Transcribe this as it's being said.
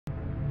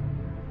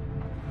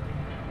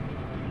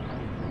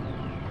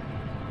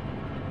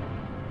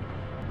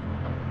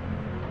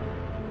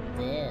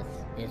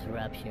is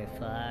Rupture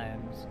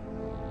Farms.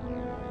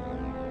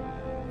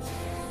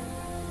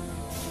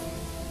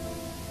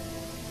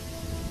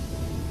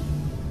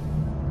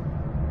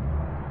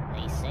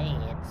 They say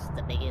it's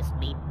the biggest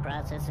meat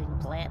processing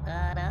plant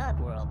on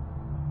Oddworld.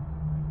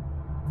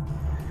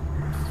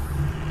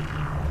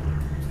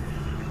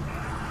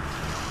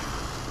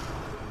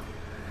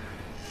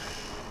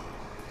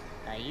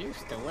 I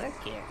used to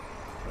work here.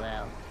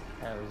 Well,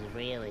 I was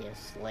really a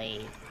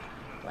slave,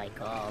 like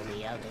all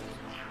the others.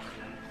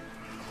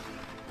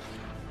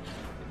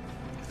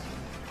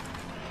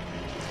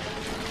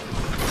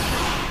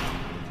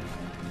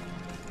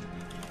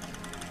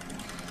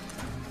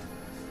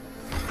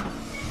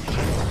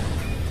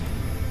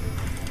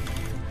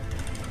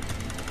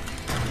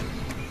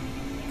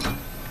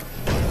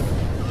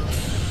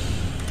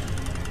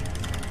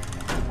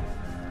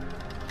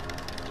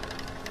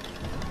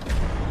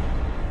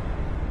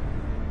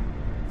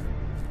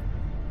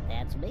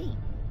 Me.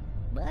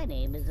 My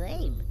name is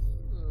Abe.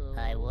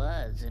 I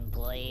was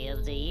Employee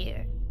of the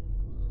Year.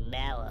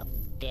 Now I'm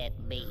dead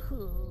meat.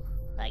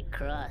 I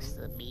crossed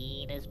the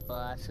meanest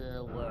boss in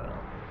the world.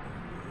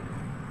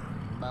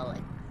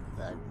 Mullet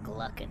the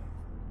Gluckin.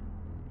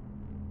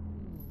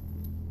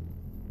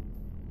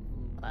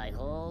 My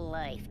whole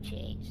life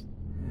changed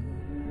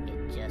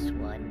in just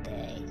one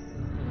day.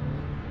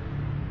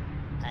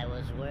 I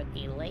was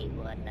working late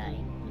one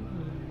night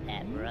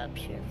at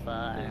Rupture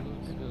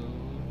Farms.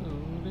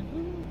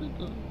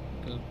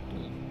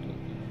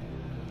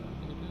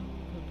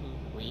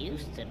 We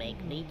used to make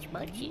beach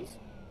munchies.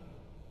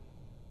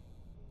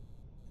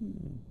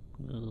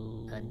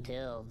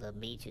 Until the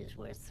beaches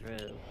were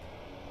through.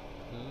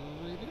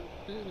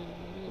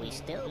 We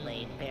still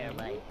made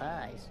pear-bite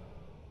pies.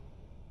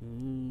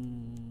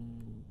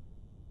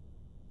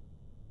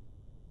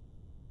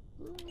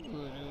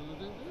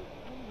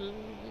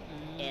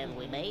 And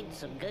we made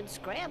some good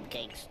scram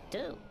cakes,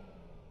 too.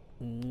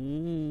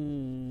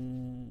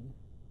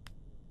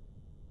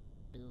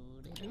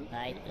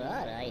 I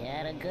thought I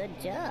had a good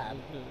job,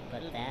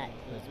 but that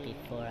was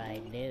before I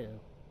knew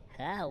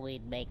how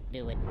we'd make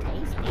new and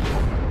tasty.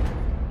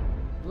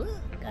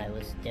 I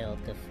was still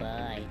to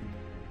find.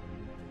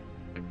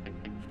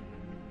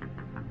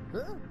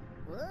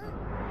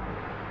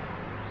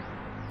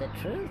 The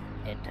truth,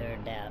 it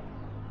turned out.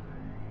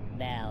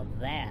 Now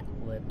that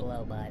would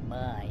blow my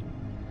mind.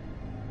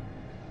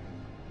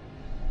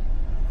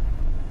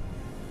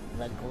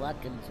 The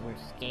Gluckins were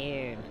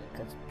scared,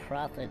 because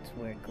profits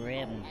were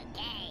grim.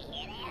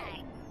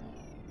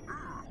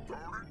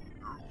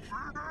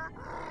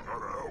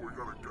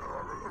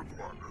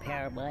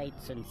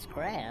 Pear-bites and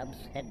scrabs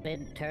had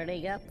been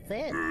turning up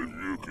thin. As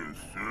you can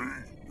see,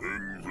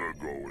 things are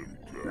going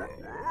down.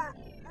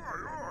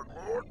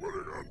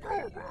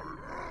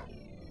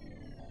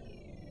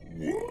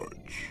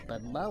 Watch.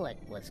 But Mullet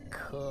was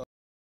cool.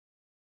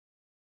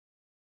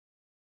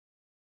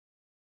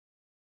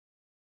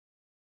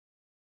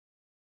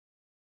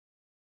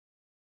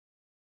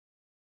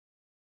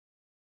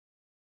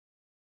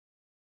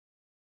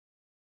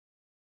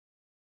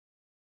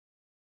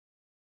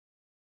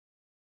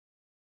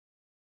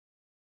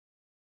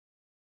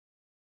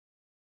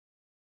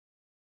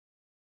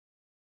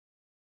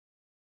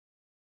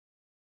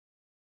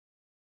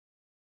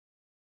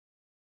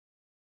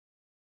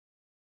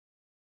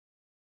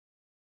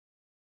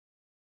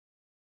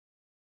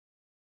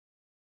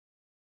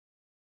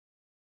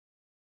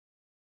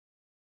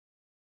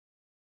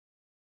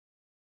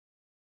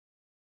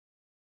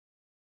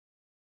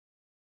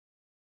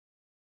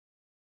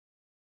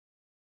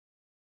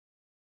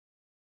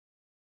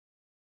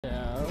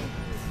 So,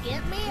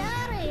 get me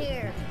out of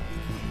here!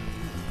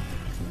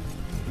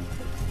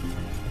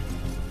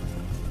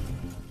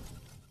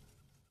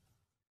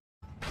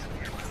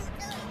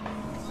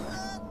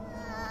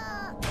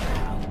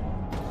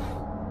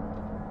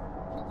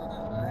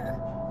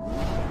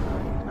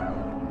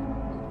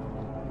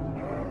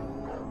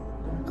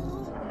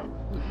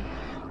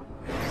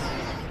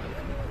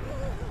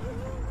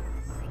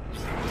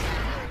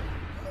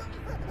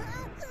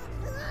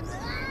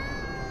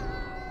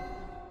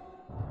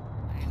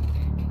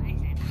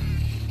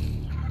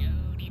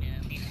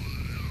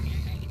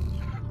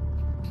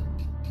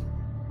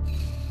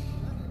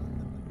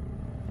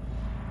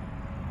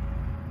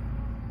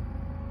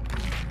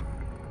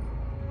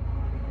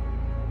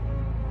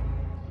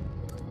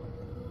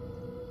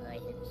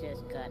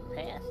 Just got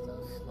past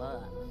those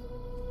sloths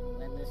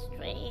when the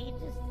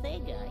strangest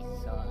thing I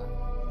saw.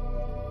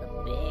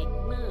 A big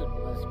moon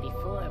was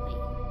before me,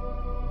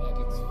 and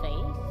its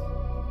face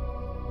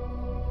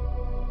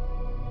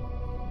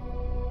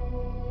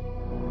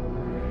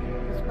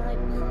was my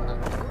paw.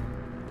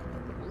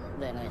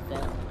 Then I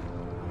fell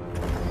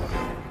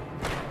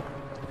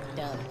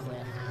down a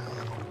cliff.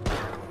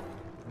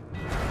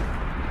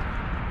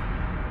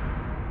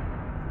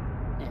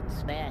 And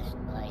smashed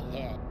my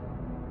head.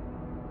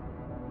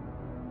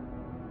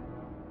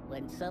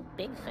 When some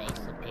big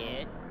face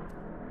appeared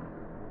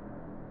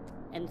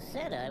and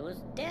said I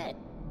was dead.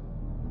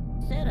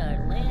 Said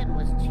our land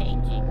was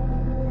changing,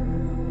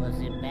 was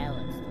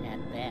imbalanced at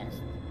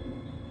best.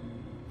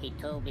 He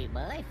told me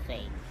my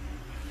fate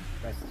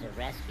was to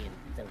rescue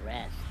the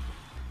rest.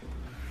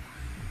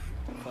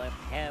 For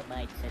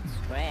paramites and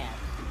scraps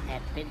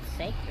had been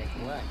sacred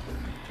once.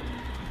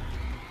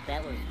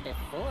 That was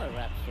before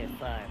Rupture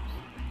Farms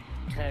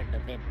turned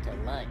them into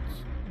lunch.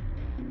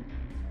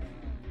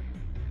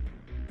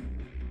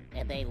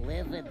 And they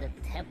live in the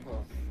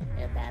temples,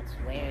 and that's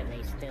where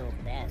they still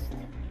nest.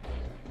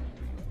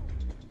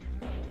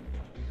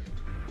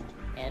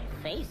 And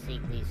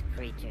facing these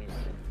creatures,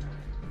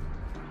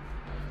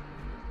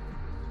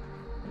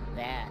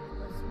 that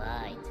was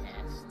my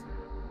test.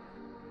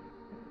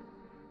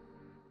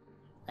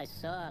 I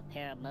saw a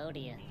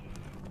Paramodia,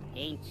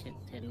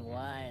 ancient and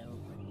wild,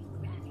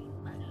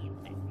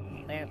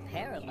 where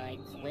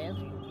paramites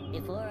lived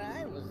before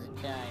I was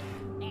a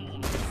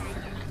child.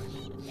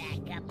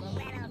 Back up,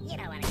 Loretto. You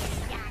don't want to get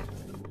shot.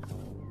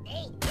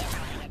 Hey, you don't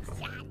want to get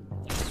shot.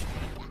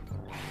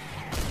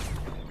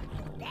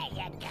 There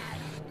you go.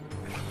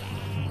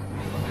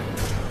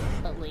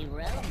 But we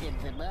rounded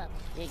them up,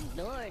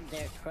 ignored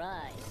their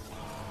cries.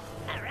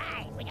 All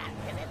right, we got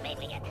this. Made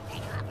me get to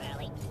take off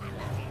early. I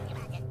love it. You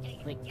know,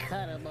 just We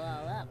cut them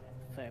all up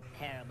for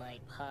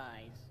paramite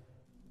pies.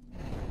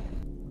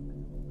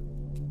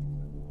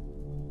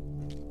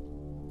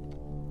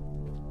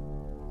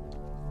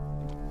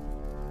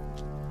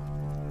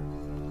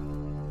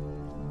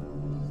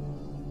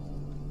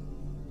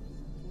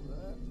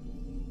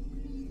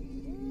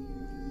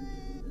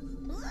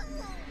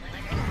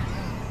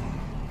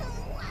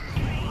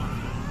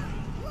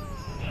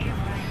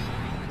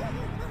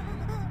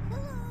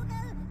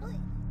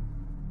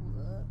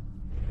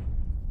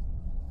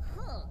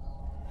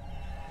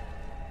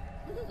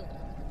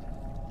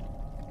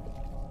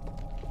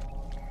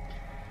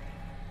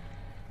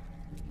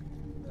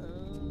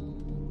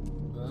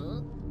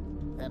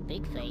 The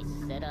big face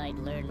said I'd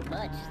learned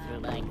much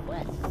through my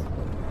quests.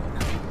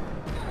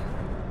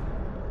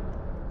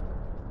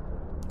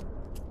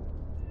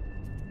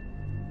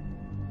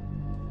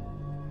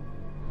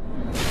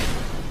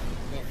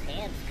 This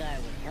hand scar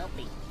would help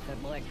me for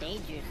more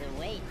dangers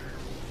await.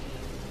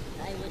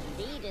 I would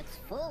need its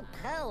full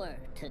power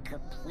to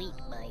complete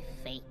my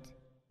fate.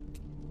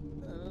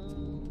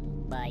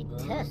 My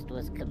test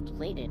was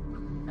completed.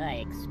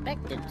 I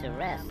expected to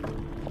rest.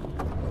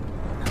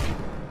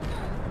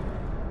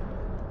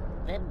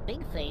 Then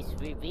Big Face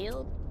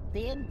revealed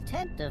the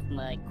intent of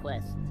my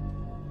quest.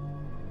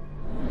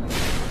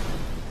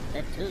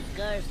 The two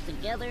scars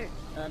together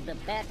on the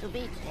back of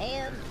each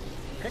hand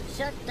could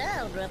shut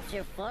down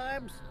Rupture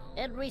Farms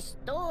and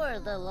restore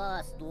the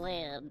lost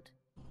land.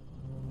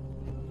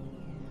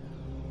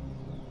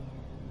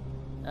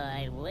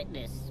 I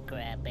witnessed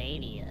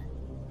Scrapania,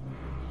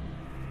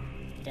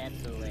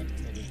 desolate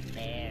and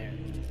bare.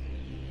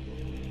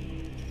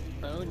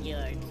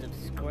 Boneyards of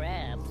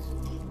scraps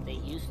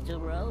that used to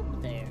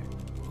roam there.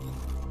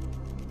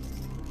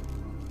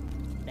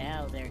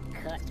 Now they're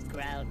cut,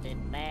 ground,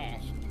 and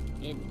mashed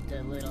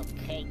into little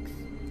cakes.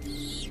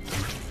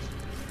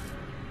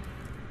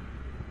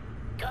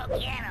 go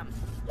get him.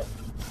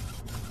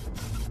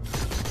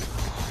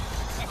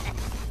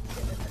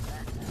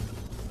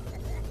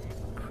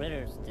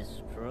 Critters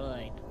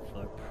destroyed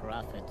for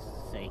profit's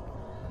sake.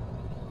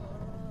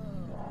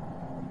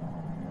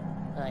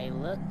 I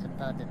looked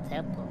upon the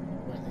temple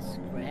where the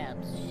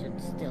scraps should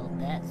still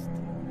nest.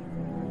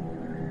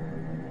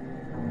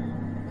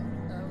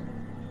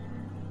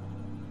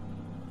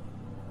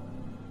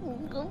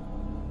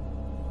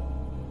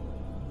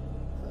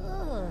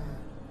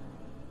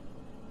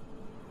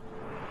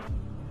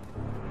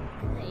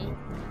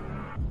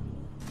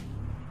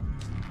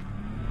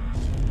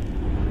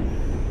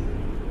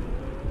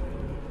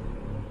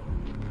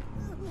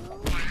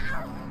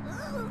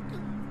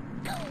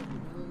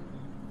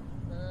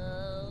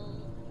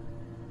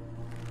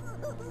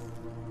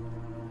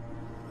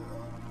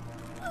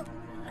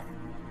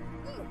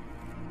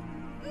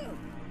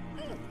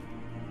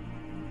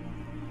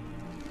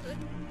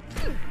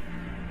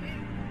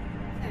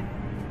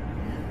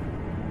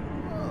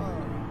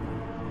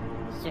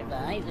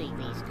 Surviving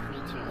these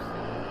creatures.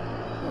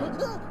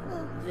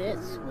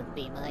 This would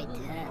be my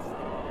test.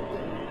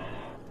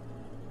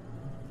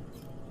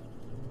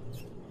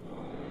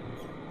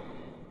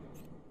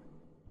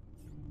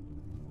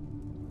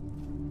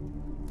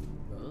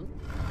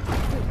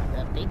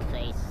 The big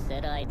face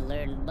said I'd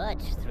learn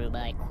much through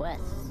my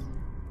quests.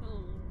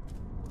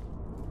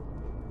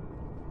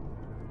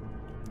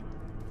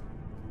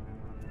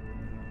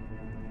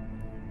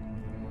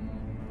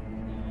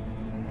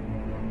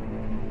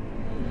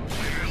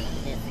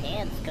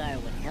 Scar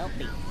would help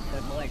me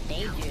for more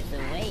dangers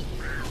await.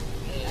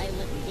 I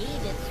would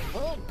need its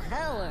full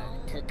power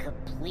to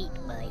complete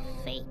my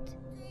fate.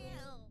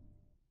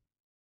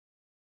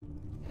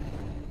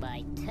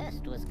 My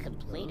test was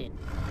completed.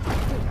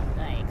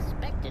 I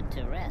expected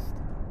to rest.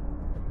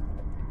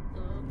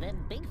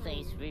 Then Big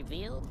Face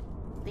revealed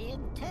the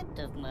intent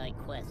of my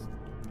quest.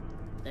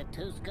 The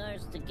two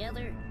scars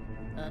together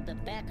on the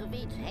back of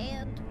each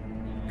hand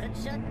could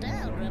shut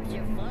down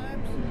Rupture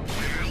Farms.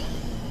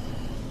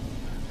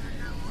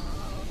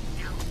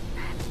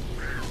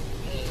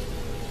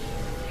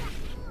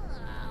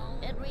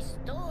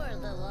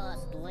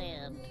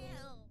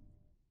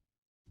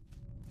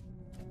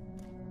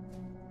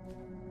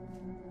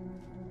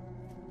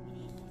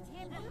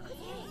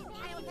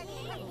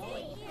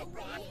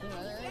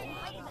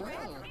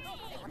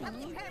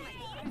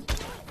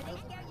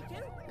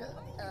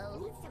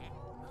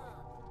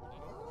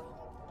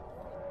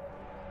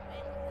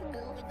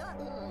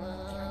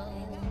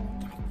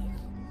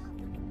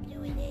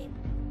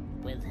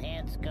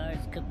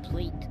 scars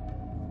complete.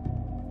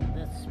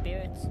 The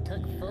spirits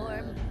took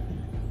form.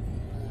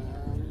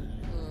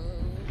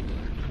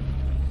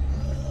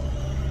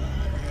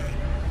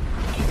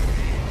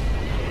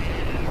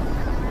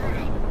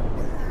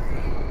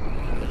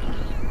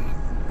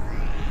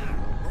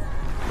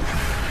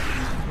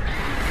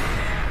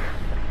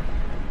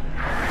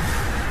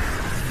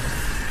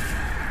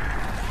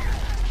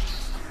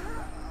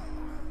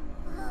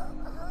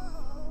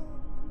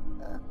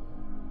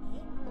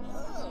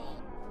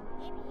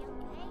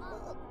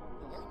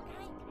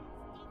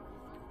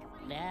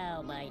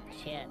 Now my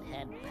chant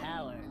had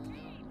power.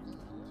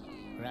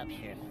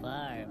 Rupture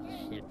Farm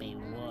should be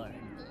warned.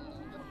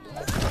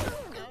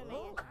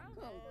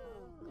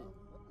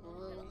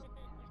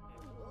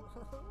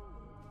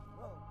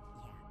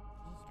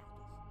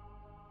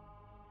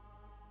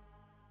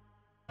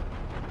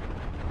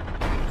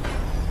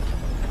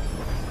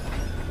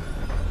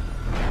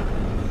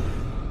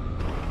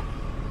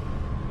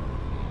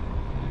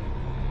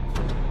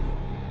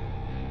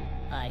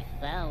 I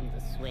found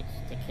the switch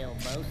to kill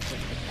most of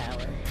the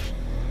power.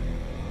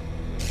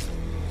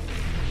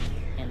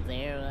 And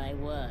there I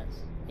was,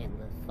 in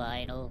the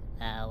final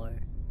hour.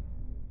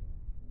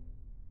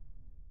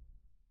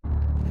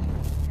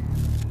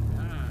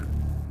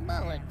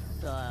 Mullet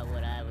saw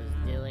what I was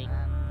doing.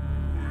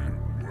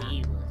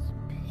 He was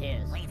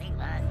pissed.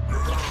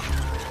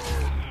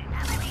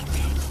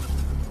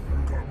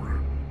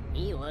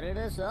 He wanted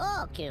us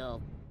all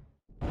killed.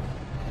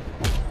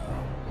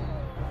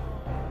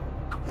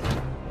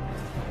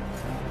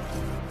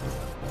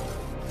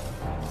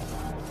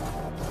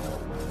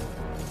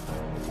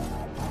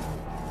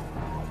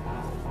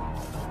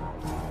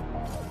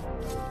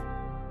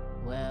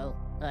 Well,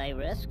 I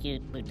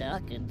rescued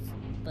Mudokins,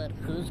 but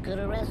who's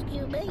gonna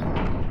rescue me?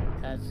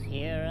 'Cause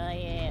here I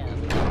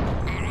am.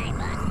 Alright,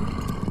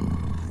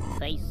 boss.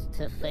 Face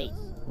to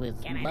face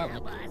with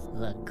Mullet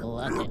the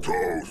Glutton.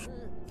 Toast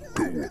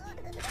to it.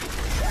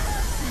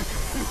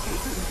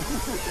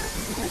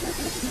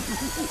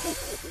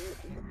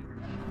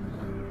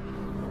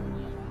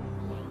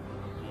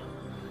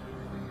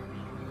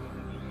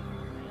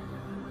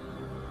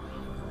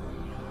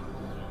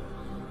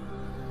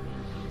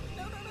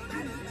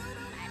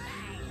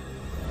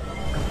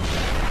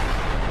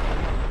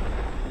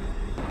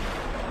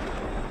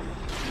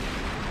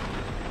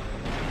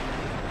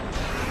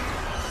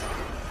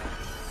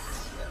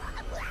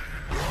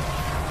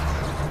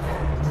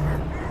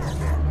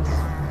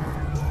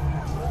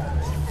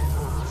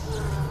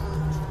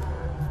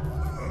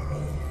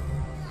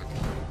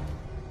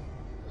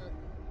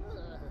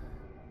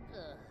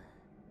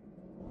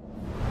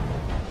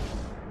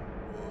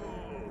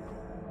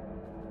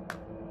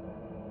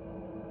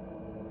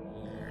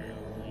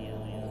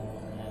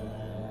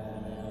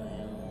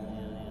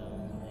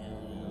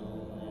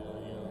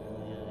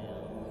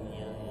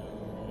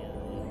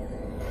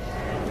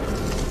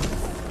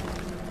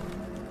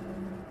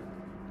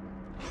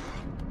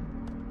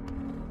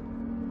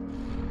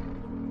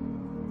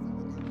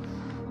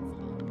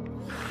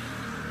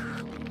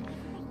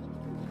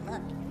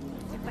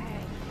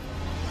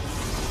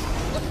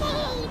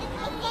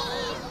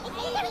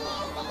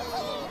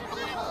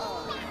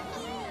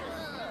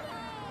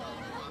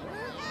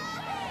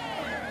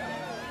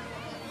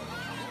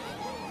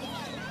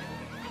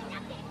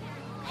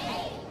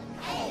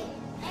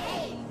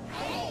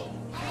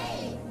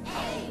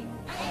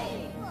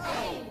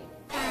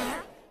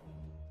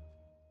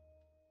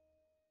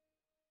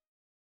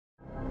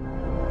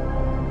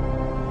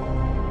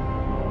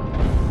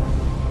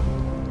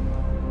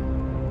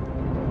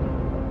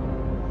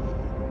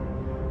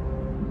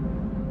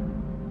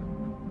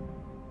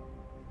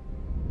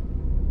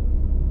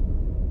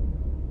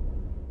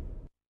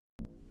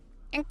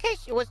 In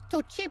case it was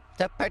too cheap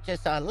to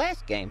purchase our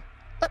last game,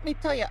 let me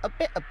tell you a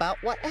bit about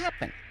what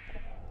happened.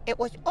 It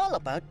was all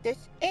about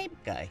this Abe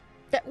guy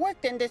that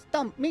worked in this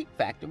dumb meat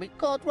factory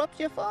called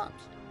Rupture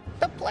Farms.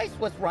 The place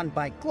was run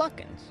by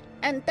Gluckins,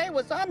 and they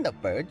was on the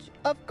verge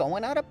of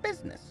going out of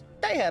business.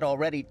 They had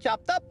already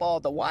chopped up all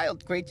the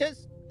wild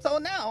creatures, so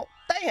now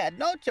they had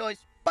no choice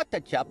but to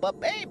chop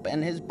up Abe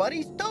and his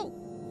buddies too.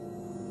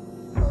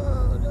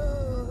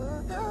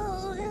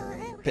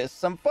 Pissed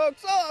some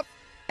folks off,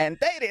 and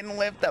they didn't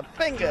lift a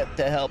finger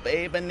to help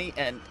Abe in the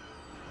end.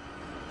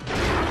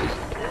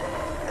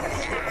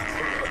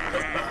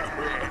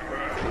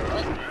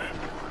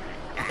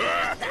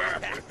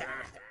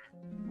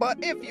 But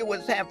if you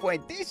was halfway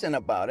decent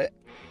about it,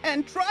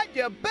 and tried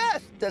your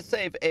best to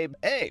save Abe,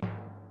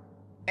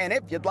 and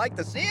if you'd like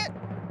to see it,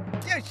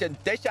 you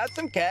should dish out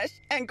some cash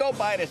and go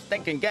buy this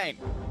stinking game.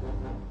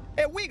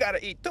 And we gotta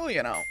eat too,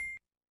 you know.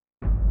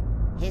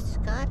 Is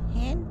Scott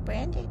hand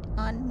branded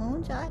on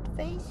Moon's odd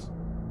face?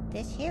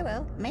 This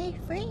hero may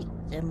free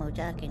the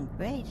Modakin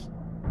race.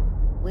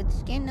 With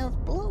skin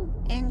of blue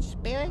and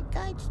spirit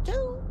guides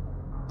too.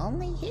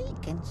 Only he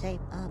can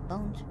save our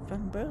bones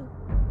from brew.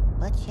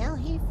 But shall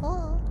he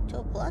fall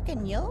to block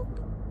and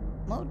yoke?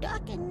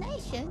 Modakin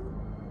nation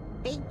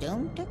be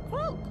doomed to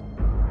croak.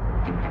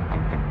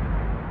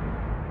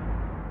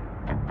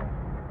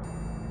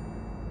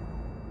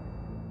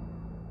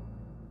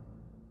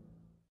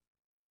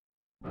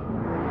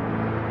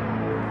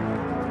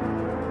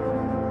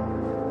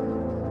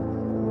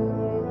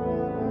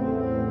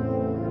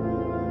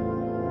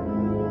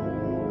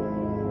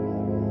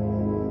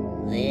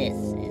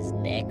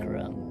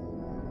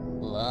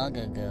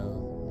 long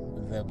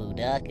ago, the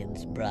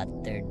Budakans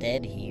brought their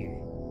dead here.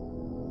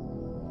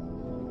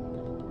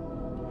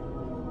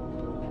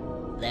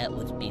 That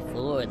was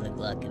before the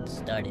Gluckans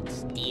started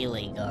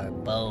stealing our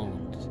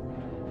bones.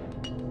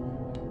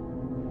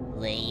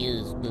 They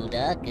used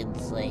Budakan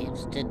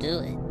slaves to do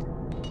it.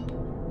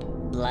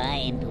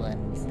 Blind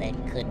ones that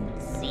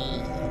couldn't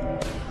see.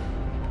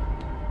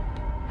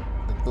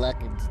 The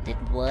Gluckans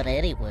didn't want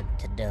anyone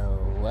to know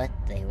what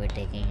they were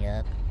digging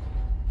up.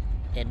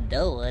 And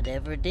no one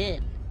ever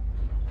did.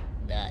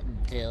 Not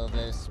until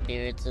the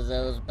spirits of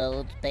those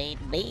bones paid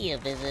me a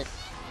visit.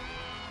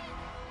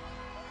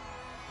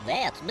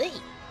 That's me.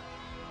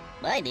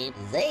 My name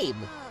is Abe.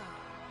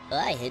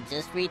 I had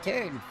just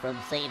returned from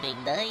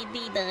saving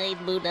 99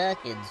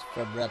 Budakans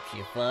from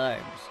Rupture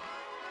Farms.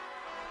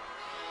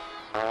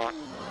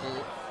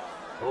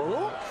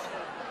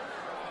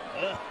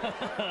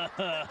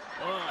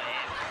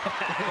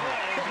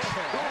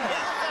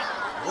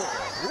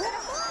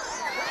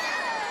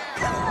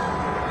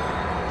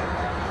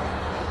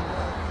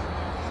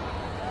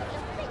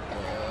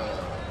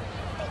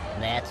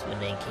 That's when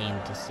they came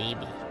to see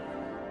me.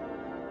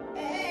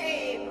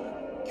 Abe,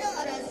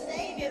 you're the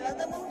savior of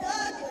the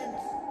Budakans,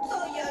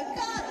 so you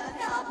gotta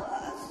help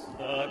us.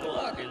 The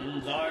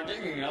Gluckans are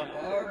digging up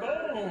our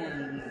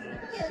bones.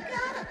 You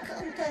gotta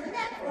come to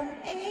Necrum,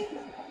 Abe.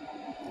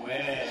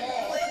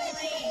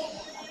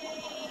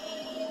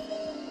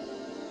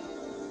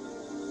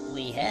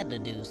 We had to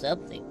do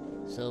something,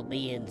 so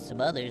me and some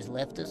others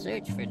left to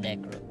search for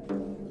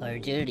Necrum. Our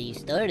journey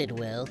started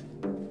well.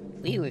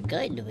 We were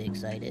kind of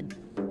excited.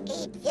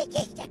 Abe, you're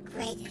just the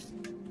greatest.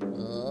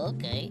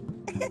 Okay.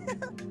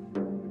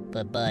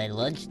 But by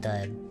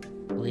lunchtime,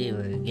 we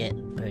were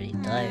getting pretty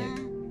tired.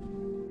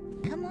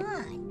 Come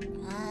on.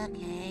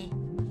 Okay.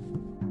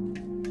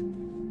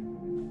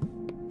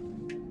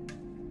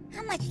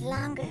 How much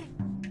longer?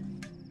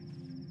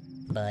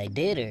 By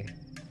dinner,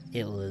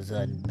 it was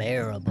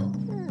unbearable.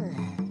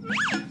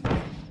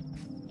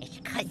 It's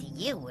 'cause of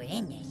you we're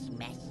in this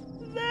mess.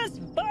 This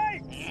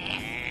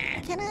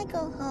bites! Can I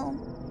go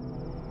home?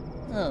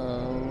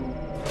 Oh.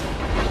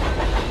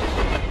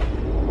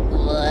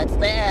 What's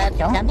that?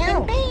 Something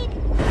No. big.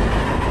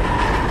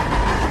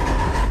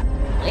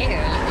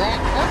 Where is that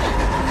coming?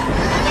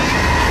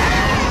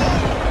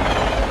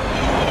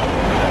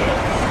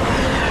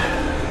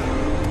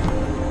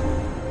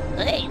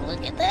 Hey,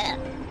 look at that.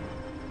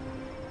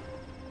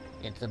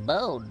 It's a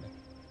bone.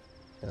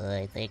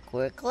 I think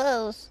we're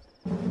close.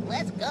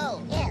 Let's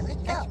go. Yeah,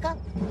 let's go.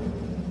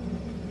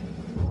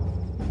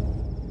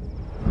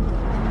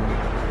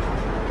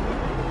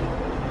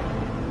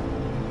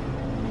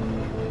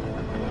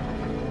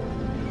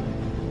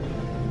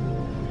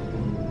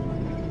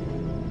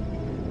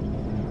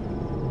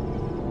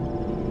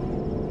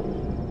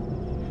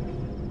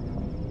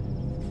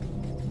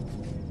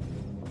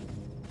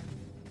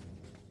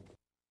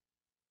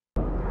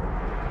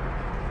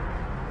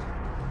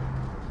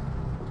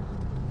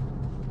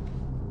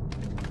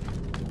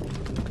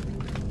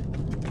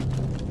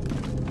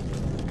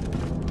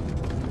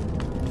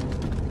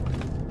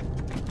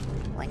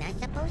 We're not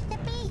supposed to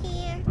be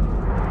here.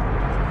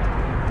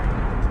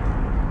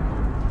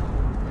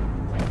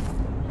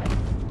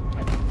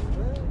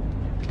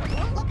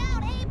 Look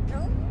out, Abe!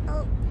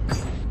 Oh.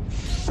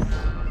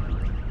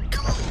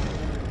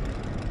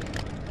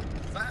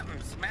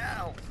 Something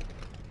smells.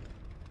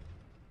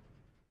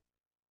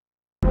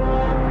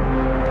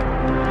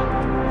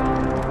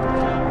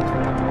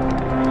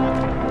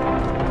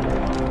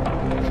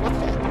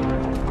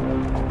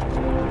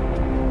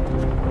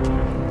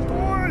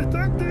 Boy,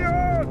 take the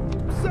odd!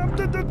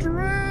 Something to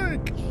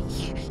drink!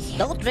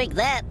 Don't drink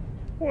that,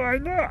 Why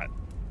not?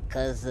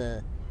 'cause,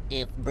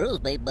 if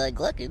brew's made by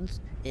Gluckans,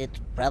 it's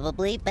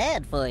probably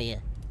bad for you.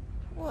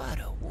 What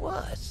a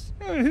wuss.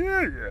 I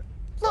hear you.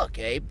 Look,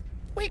 Abe,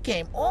 we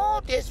came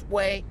all this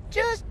way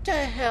just to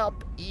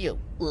help you.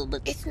 Well,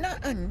 but It's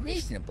not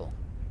unreasonable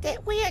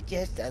that we are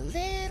just a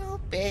little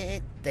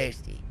bit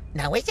thirsty.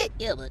 Now, is it?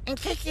 yeah, but In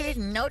case you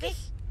didn't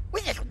notice,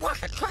 we just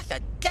walked across a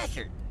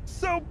desert.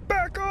 So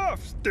back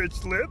off,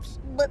 Stitch Lips.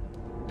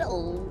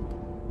 no.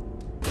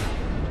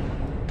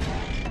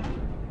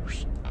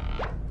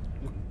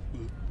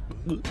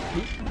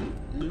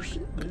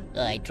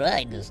 I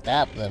tried to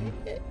stop them,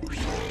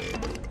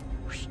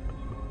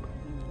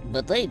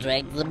 but they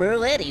drank the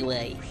brew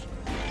anyway.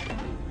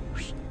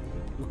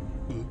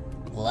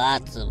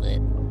 Lots of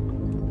it.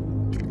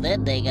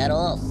 Then they got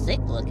all sick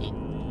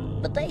looking,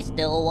 but they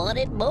still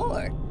wanted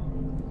more.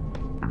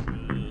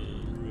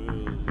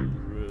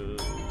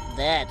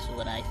 That's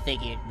when I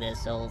figured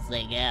this whole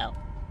thing out.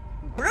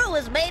 Brew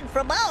is made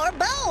from our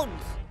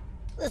bones!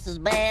 This is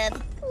bad.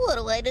 What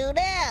do I do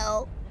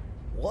now?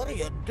 What do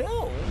you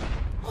do?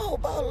 How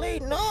about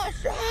leading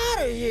us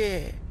out of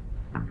here?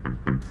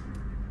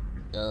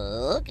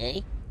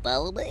 Okay,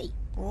 follow me.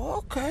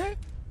 Okay.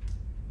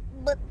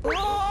 But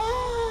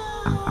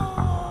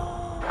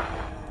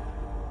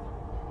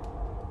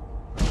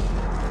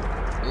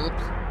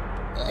oops,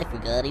 I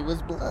forgot he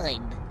was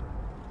blind.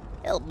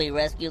 Help me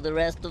rescue the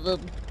rest of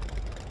them.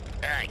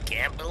 I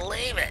can't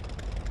believe it.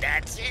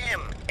 That's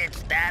him.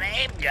 It's that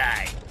Abe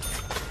guy.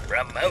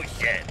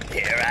 Promotion.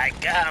 Here I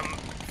come.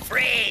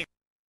 Freeze!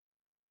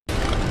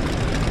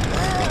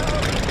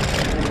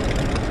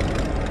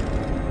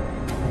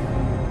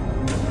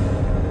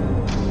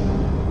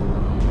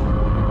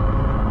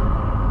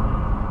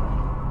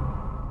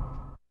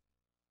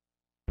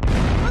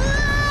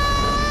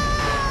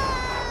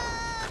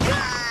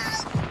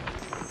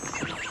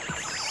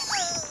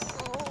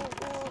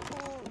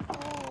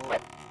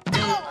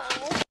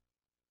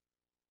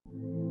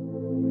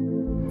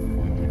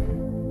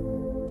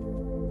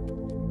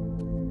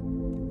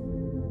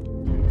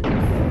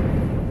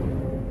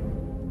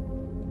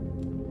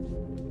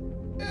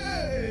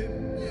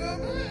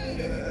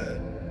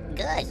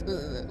 Guys,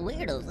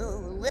 weirdos,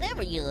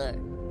 whatever you are,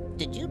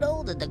 did you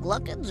know that the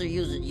Gluckins are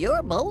using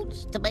your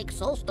bones to make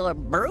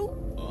Soulstorm brew?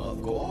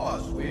 Of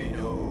course we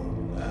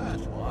do.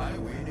 That's why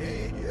we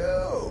need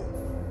you.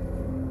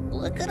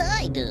 What could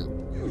I do?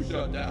 You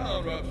shut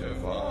down Rupture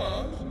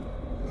Farms.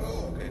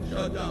 You can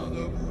shut down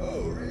the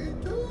brewery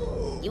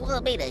too. You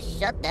want me to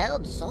shut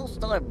down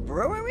Soulstorm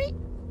Brewery?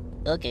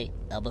 Okay,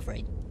 I'm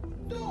afraid.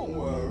 Don't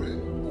worry,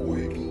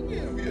 we can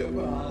give you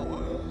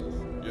powers.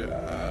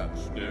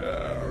 Yes,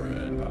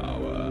 daring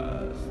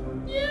powers.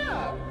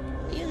 Yeah.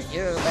 You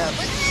sure about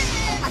it?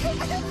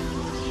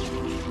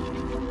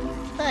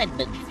 I've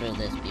been through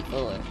this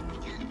before.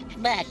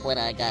 Back when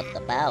I got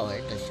the power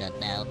to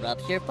shut down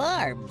Rupture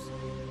Farms.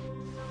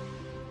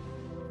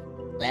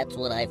 That's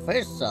when I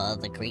first saw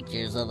the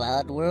creatures of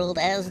Oddworld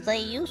as they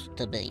used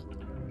to be.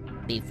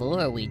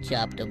 Before we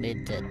chopped them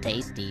into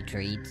tasty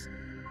treats.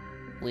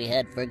 We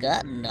had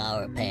forgotten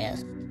our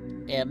past,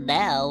 and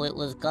now it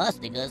was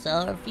costing us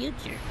our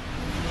future.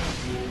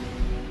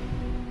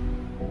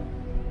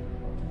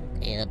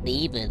 And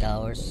even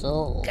our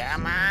souls.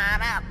 Come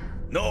on up.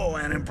 No,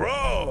 and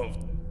improved.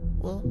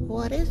 Well,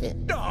 what is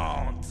it?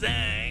 Don't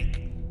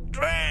think.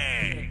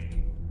 Drink.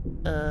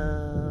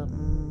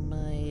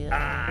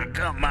 Ah,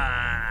 come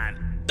on.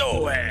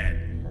 Do it.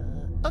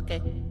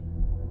 Okay.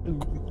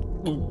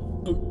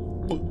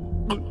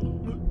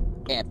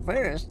 At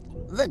first,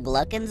 the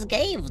Gluckins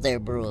gave their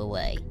brew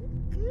away.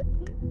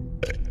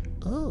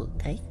 Ooh,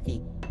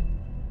 tasty.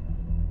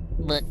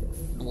 But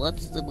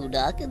once the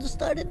Mudokons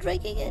started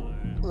drinking it,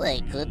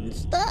 they couldn't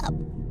stop.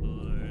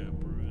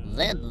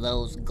 Then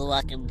those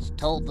Gluckins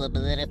told them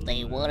that if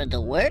they wanted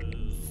to work,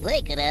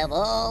 they could have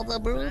all the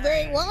brew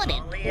they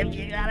wanted. Only if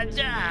you got a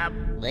job.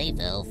 They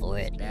fell for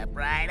it. Step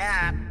right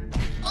up.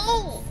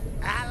 Oh!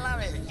 I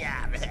love his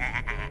job. Step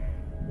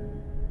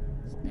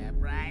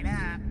right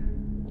up.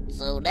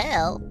 So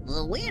now,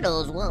 the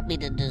weirdos want me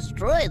to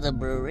destroy the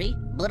brewery,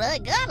 but I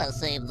gotta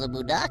save the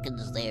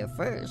Mudokons there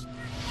first.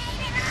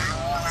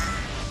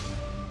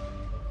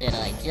 And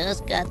I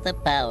just got the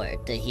power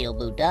to heal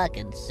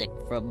Mudokons sick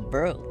from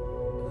brew.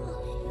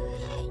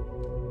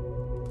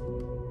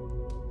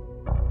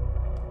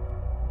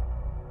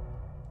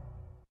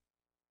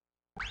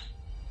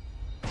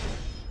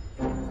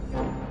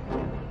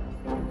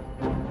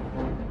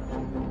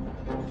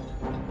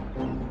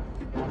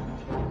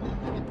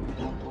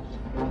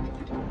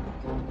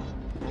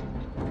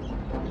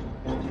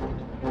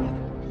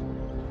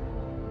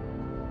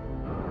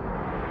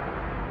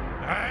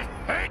 I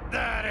hate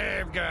that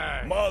Abe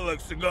guy.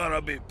 Mullocks are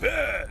gonna be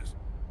pissed.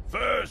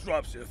 First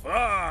Rupture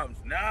Farms,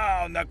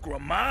 now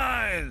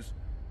Necromines.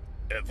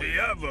 If he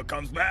ever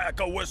comes back,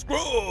 we're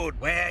screwed.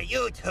 Where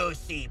you two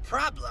see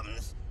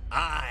problems,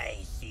 I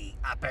see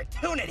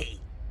opportunity.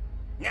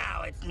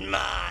 Now it's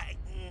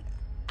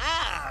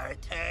our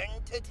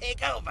turn to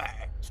take over.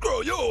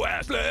 Screw you,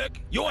 Asslick.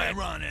 You ain't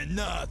running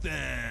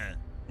nothing.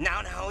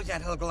 Now,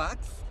 gentle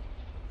glucks.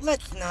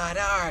 Let's not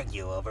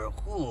argue over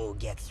who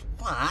gets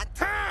what.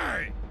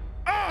 Hey!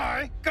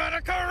 I got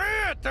a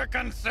career to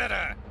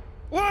consider.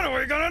 What are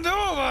we gonna do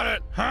about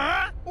it?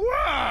 Huh? What?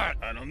 I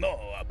don't know,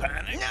 a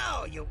panic?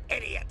 No, you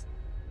idiot!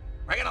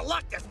 We're gonna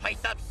lock this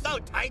place up so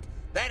tight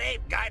that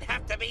Ape Guy'd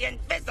have to be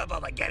invisible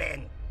to get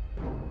in.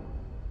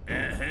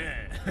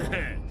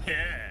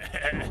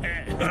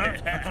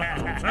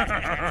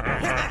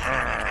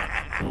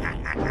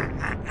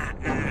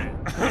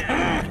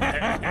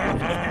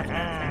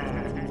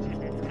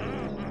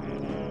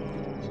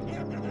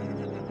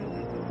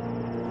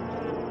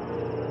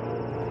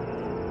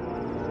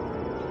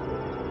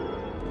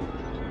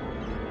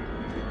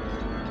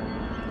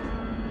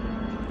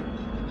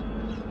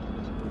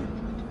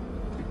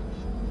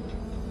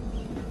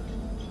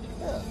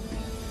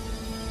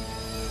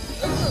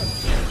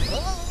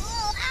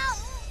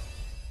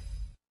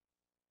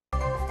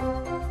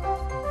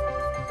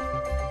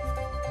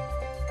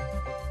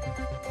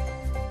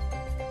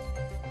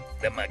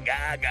 The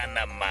Magog on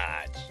the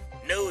March.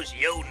 News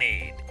you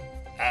need.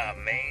 Our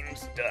main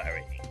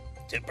story.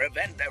 To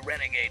prevent the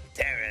renegade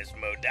terrorist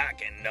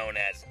Mudokan known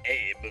as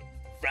Abe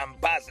from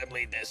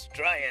possibly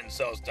destroying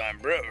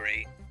Soulstorm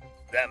Brewery,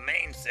 the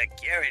main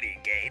security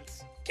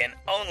gates can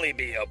only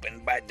be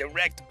opened by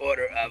direct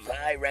order of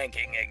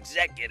high-ranking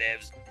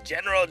executives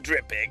General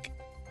Drippick,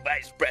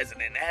 Vice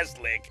President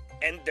Aslick,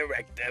 and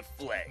Director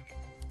Flegg.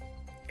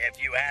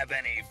 If you have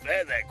any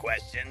further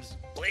questions,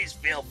 please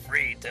feel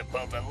free to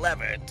pull the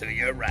lever to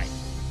your right.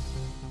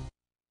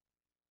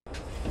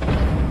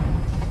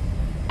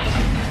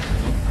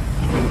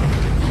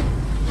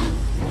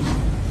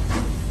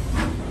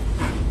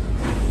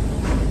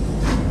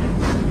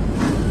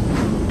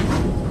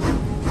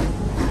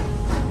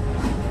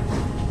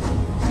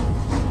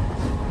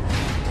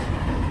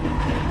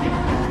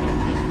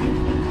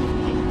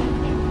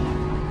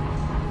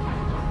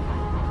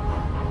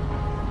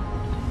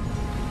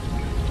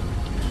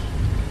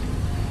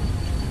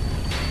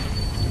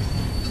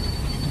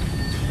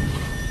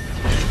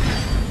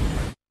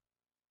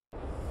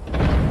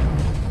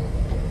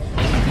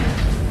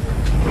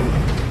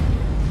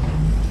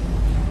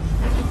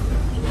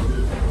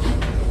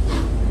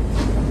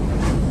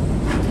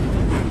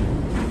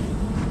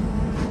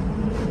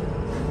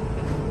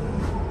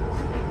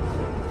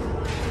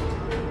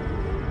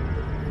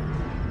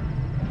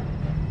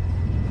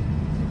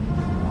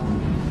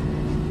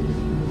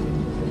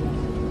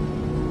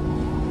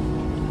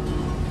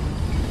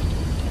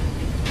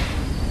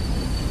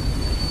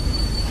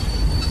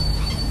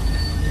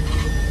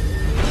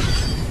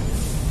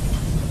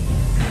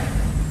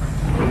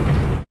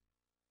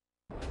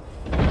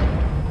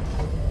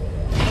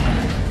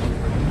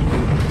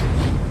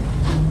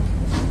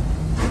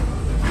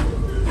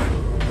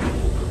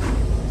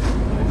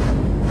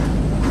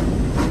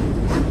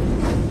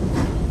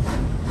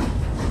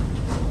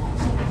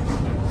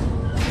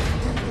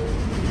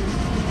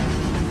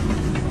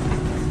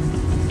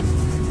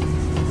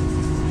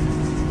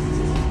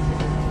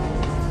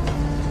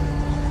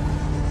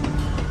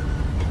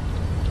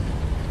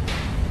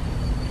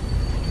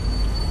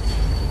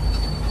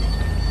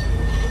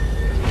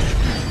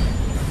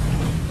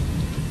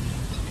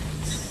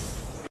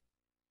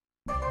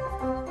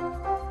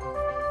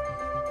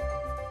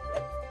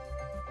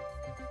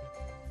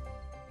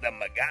 The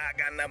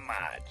Magog on the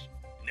March.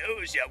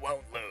 News you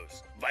won't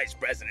lose. Vice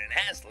President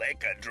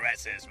Haslick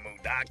addresses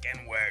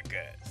Mudakin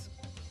workers.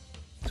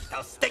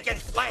 Those stinking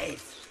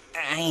slaves!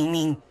 I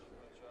mean,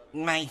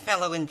 my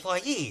fellow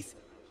employees.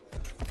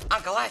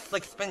 Uncle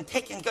Haslick's been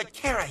taking good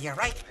care of you,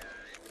 right?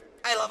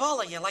 I love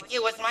all of you like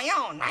you was my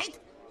own, right?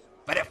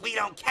 But if we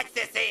don't catch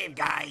this Abe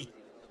guy,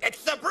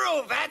 it's the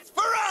brew vats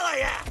for all of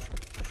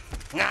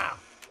you! Now,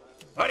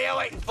 what are you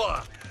waiting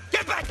for?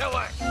 Get back to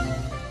work!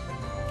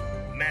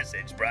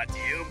 Message brought to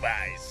you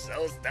by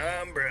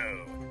Soulstorm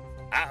Brew.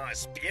 Our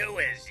spew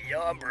is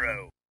your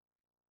brew.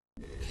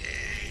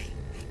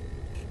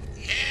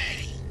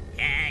 Hey!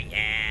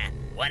 Yeah.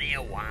 What do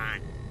you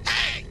want?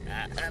 Hey!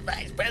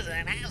 Vice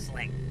President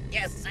Haslick.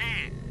 Yes,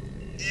 sir.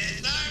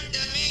 Disarm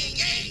the main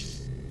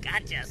gates!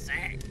 Gotcha,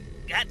 sir.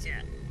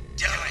 Gotcha.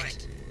 Do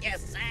it!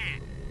 Yes, sir.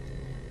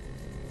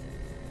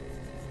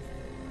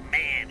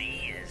 Man,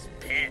 he is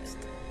pissed.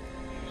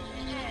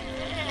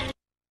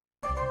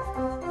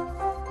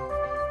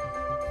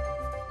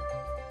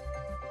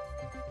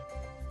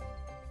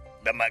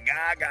 The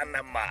Magog on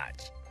the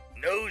March.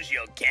 News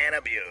you can't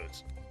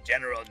abuse.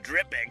 General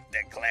Drippick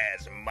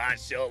declares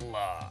martial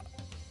law.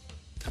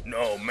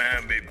 No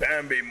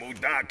mamby-pamby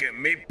Mudakin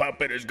meat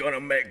puppet is gonna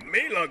make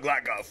me look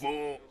like a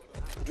fool.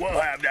 We'll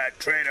have that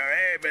traitor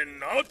Abe in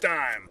no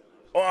time.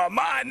 Or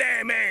my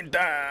name ain't,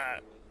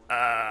 That's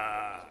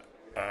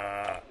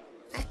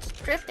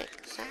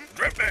Drippick, sir.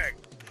 Drippick!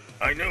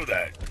 I knew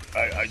that.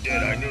 I knew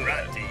that.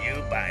 Brought to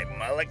you by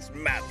Mullock's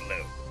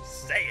Mouthloop.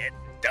 Say it,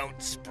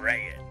 don't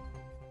spray it.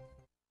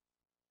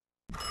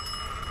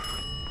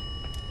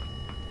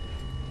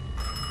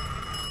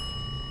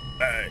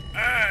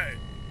 Hey,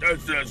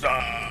 this is,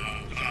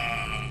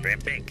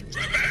 Drippick.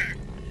 Drippick!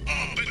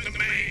 Open the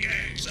main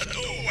gates and do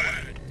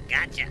it!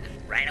 Gotcha.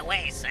 Right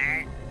away,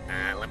 sir.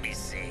 Let me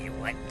see.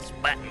 What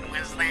button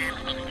was that?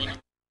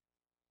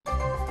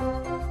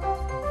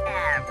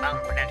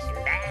 Bone production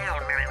down.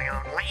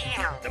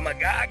 The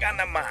Magog on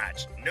the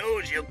March.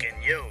 News you can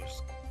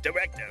use.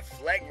 Director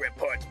Flegg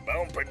reports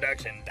bone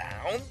production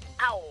down.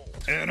 Ow!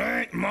 It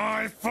ain't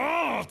my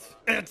fault.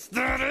 It's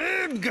that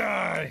Abe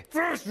guy.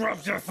 First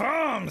rupture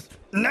thumbs,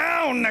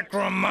 now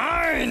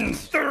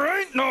necromines. There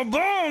ain't no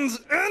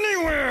bones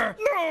anywhere.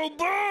 No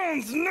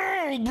bones,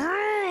 no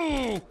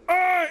brew.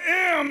 I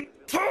am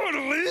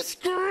totally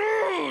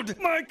screwed.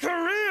 My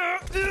career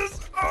is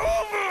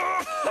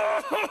over.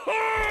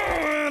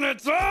 And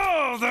it's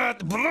all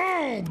that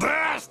blue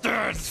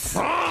bastard's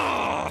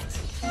fault.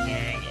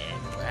 Yeah,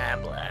 blah,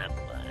 blah,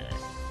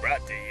 blah.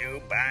 Brought to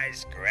you by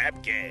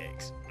Scrap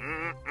Cakes.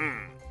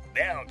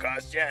 They'll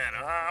cost you an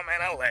arm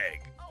and a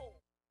leg.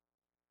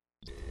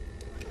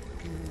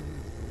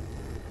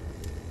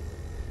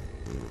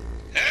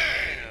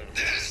 Hey,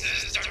 this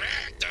is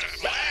Director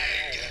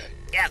Flegg!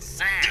 Yes,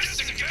 sir.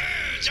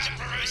 Disengage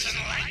Operation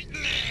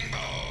Lightning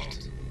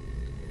Bolt!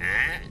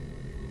 Huh?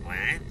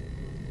 What?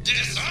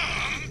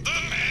 Disarm the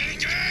main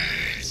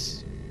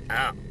gates!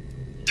 Oh.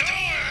 Do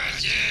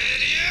it, you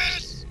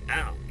idiots!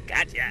 Oh,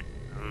 gotcha.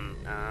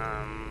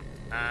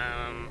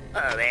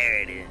 Oh,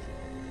 there it is.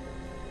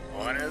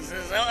 Orders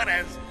is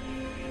orders.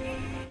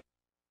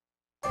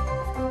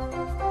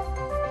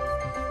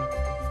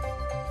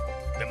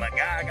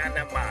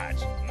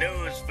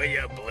 news for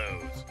your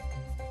blues.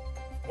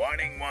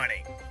 Warning,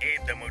 warning.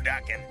 Abe the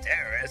Mudakan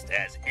terrorist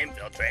has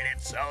infiltrated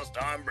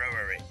Soulstorm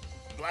Brewery.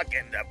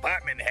 Plucking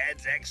department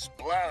heads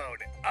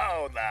explode.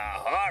 Oh, the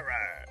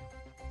horror.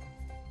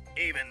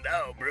 Even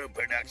though brew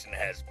production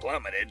has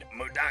plummeted,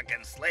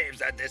 Mudakan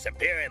slaves are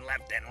disappearing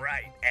left and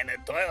right, and the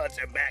toilets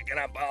are backing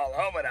up all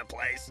over the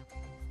place.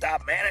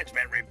 Top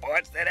management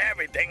reports that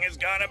everything is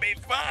gonna be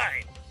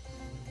fine.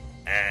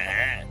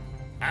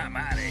 I'm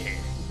out of here.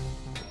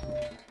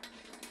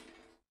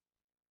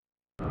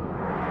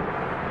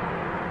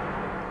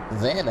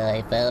 Then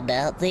I found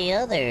out the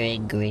other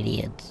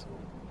ingredients.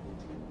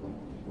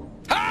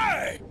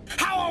 Hey!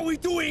 How are we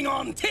doing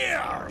on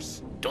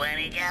tears?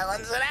 20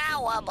 gallons an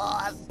hour,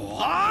 boss.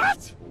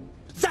 What?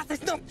 That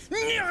is not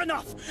near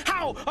enough!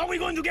 How are we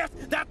going to get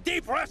that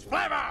deep, fresh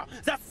flavor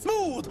that's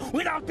smooth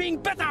without being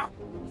bitter?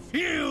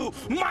 You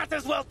might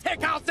as well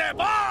take out their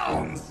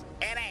bones!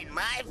 It ain't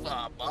my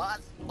fault, boss.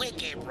 We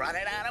keep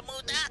running out of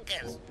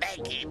Mudakans.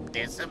 They keep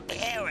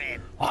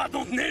disappearing. I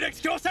don't need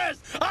excuses!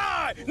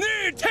 I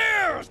need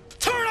tears!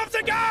 Turn up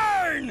the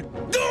gain!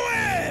 Do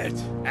it!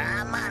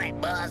 I'm on it,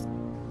 boss.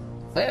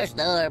 First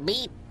our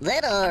meat,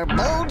 then our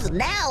bones,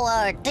 now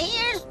our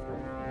tears?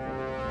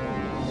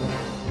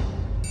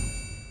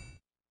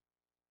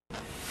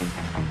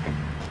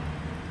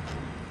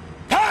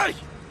 Hey!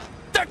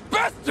 That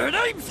bastard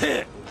Abe's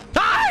here!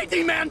 I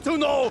demand to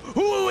know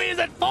who is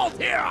at fault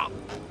here!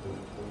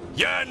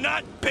 You're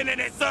not pinning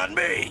this on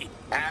me!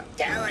 I'm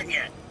telling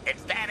you,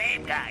 it's that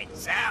Abe guy.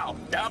 Sal,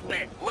 dump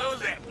it,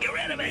 lose it, get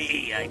rid of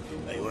it.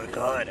 I work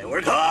hard, I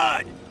work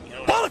hard!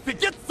 Well, if it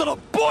gets to the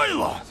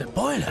boiler! The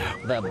boiler?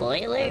 The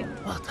boiler?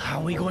 What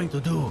are we going to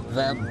do?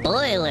 The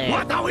boiler!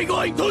 What are we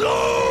going to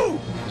do?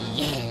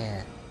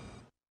 Yeah.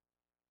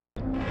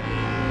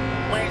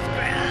 Where's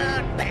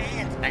ground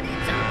pants? I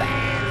need some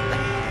pants.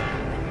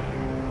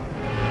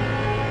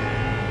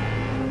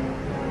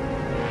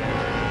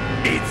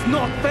 It's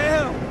not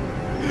fair!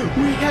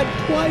 We had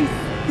twice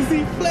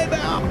the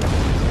flavor!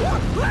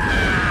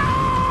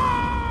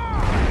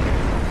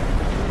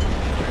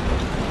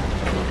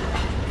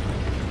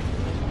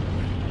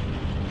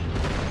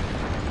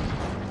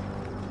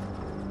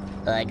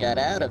 I got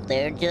out of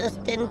there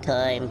just in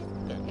time.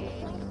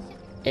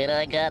 And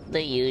I got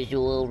the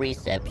usual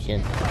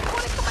reception.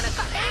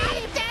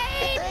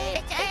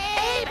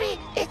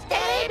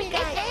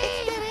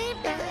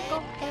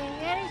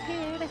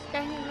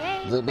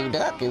 The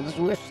Mudakans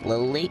were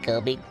slowly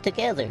coming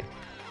together.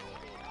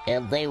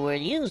 And they were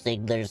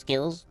using their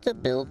skills to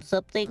build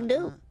something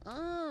new.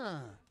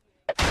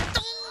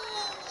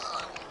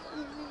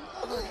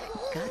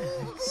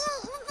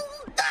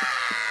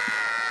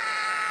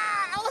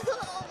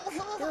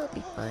 It'll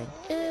be fine.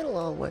 It'll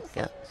all work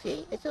out.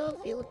 See, it's all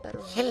feeling better.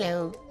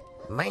 Hello,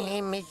 my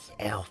name is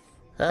Elf.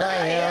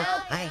 Hi,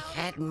 Elf. I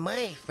had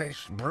my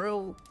first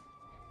brew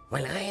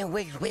when I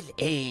was with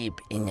Abe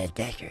in the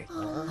desert.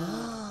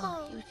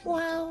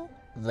 Wow.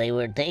 They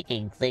were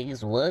taking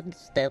things one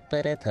step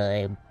at a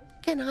time.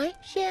 Can I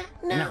share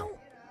now? No,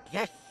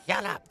 just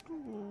shut up.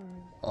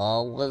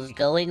 All was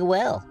going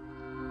well.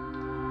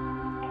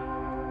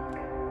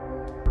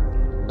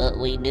 But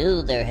we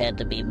knew there had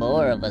to be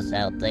more of us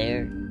out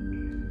there.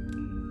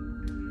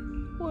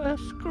 We're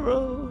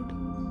screwed.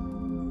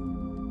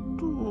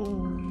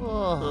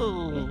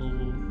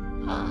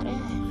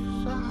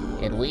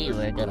 And we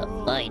were gonna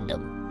find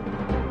them.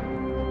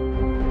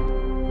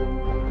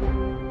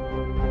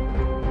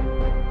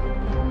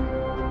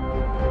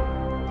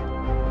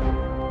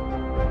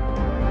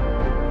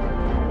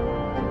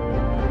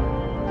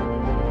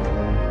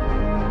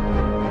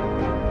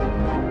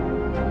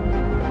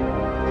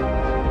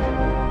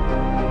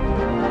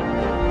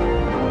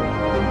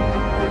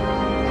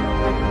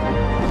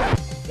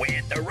 We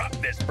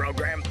interrupt this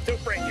program to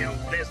bring you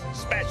this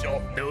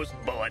special news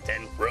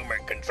bulletin. Rumor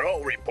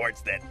Control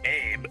reports that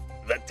Abe,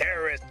 the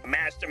terrorist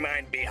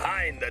mastermind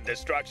behind the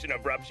destruction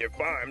of Rupture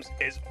Farms,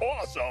 is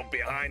also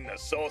behind the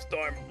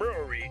Soulstorm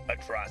Brewery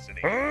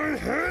atrocity. I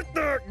hate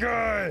that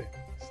guy!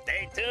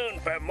 Stay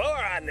tuned for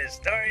more on this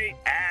story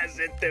as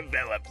it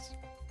develops.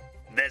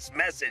 This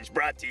message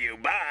brought to you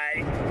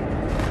by...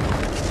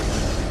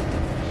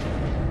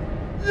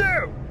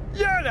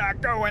 You're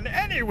not going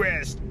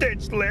anywhere,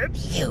 Stitch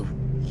Lips! You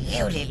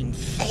didn't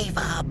save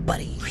our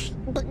buddy.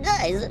 But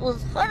guys, it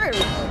was hard.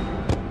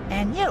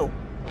 And you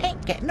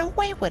ain't getting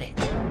away with it.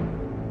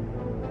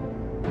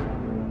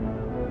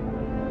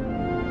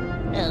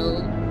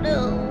 No,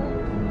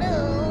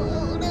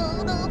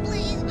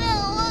 please, no.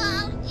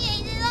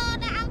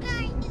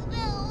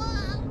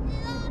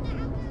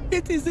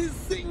 It is a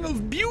thing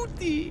of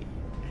beauty!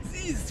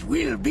 This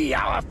will be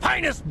our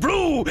finest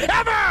brew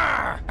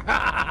ever!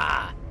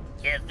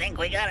 You think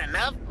we got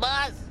enough,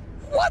 boss?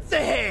 What the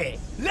hey?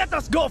 Let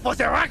us go for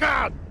the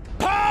record!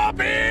 Pop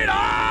it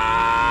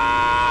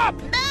up!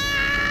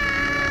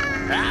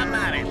 I'm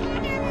on it.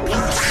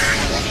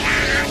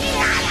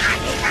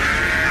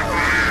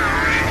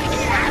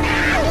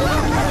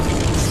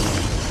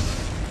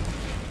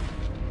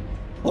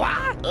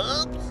 What?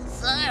 Oops,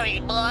 sorry,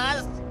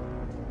 boss.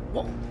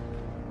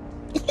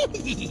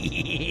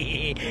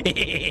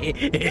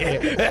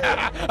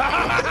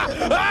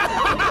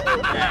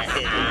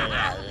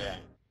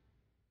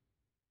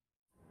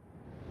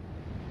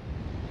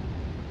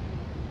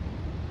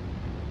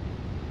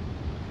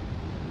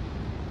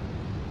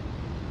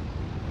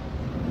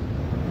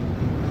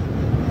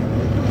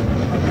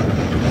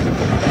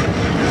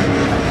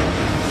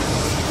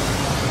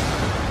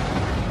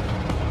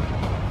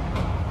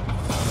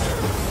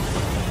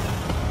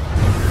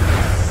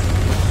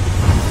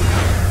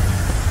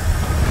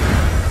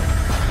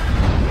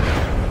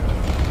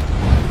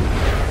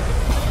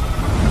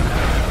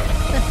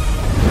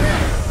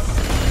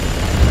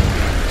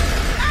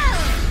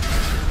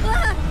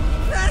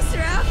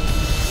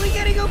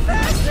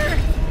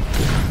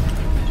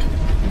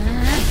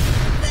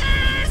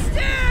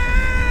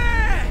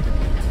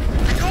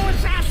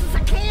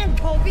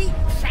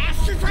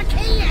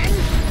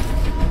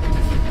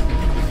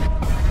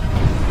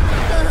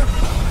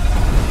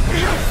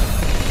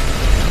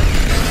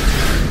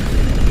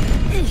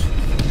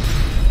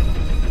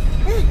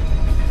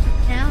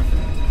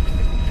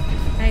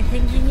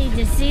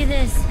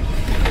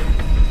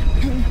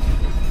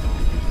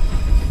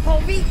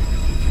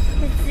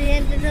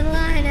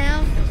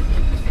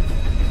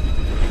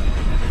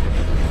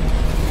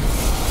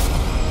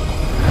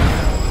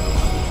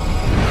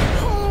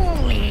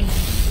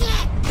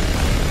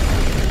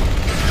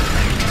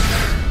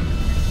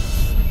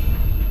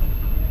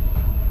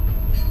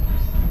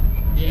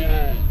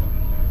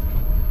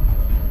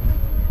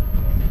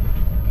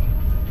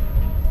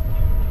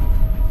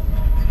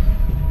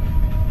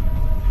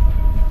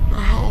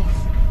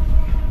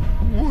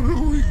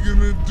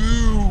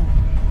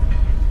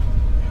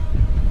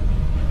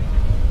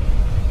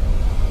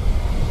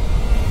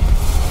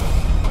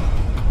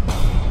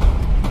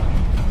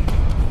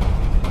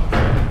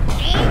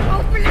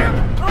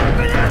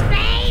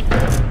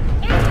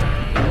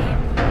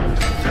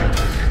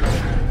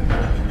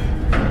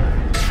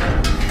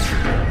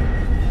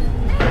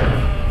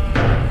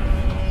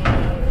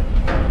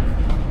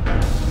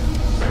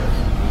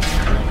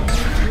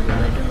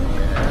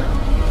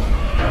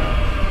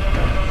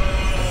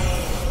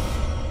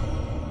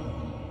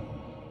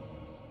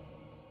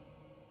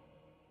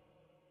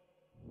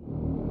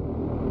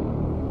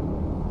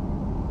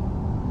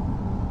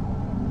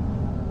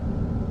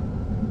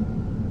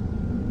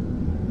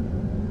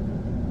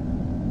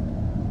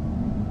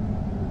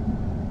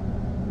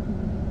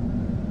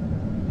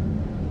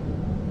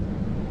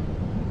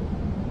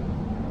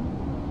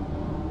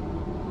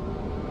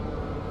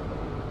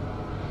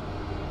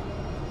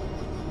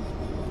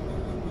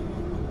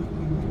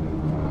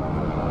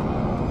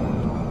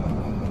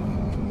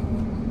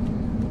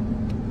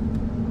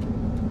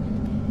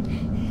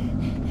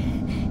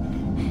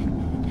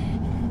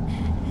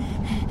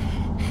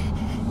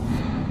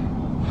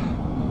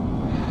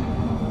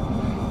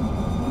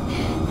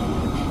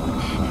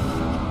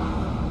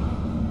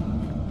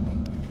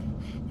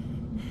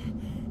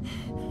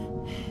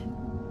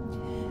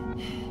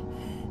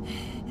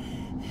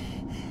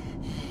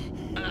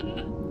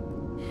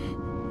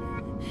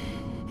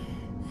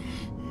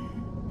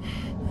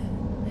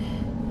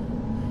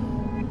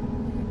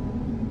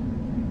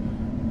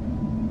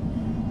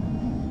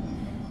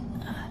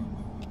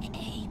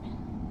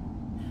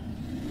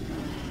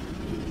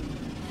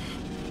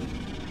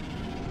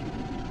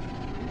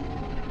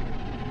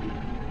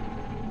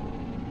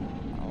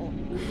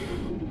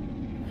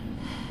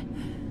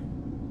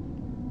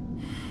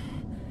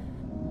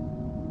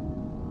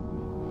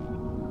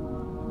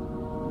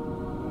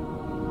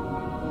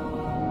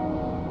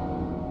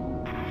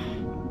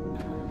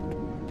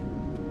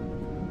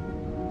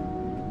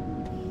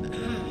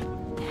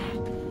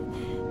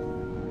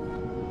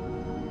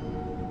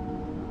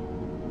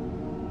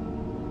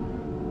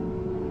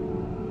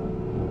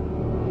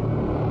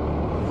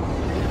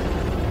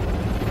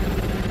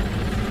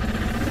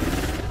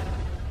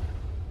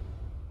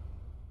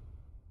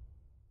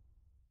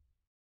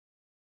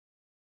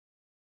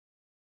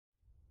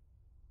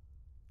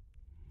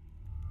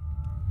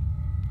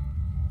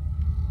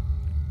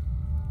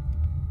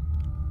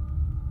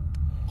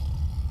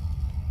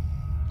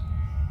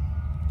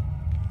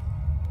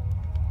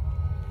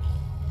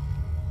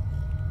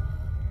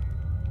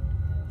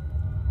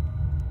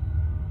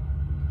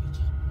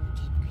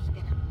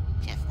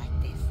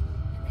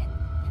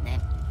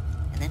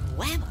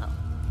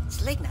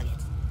 Leg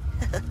nuggets.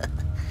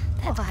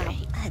 That's Wow.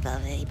 great. I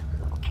love Abe.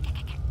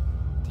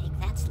 Take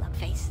that,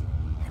 slugface.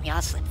 And we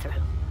all slip through.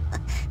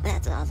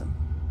 That's awesome.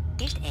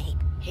 Here's to Abe.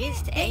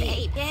 Here's to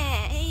Abe.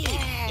 Yeah, Abe.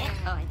 Yeah.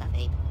 Oh, I love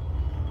Abe.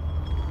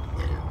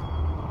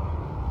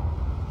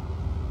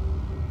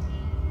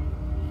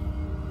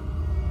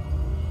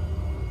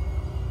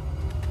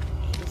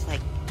 Abe is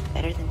like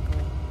better than gold.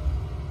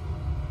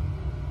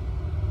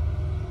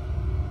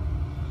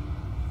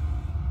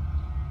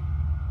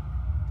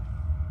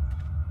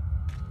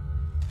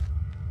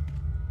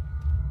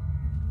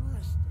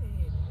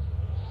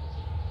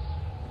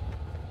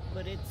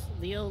 But it's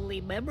the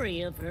only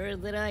memory of her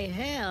that I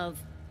have.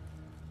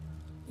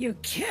 You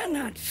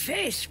cannot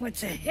face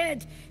what's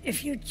ahead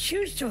if you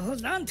choose to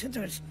hold on to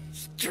those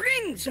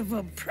strings of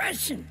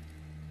oppression.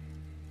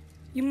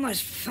 You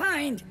must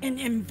find and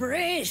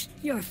embrace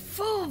your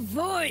full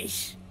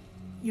voice.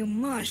 You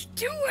must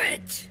do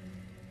it!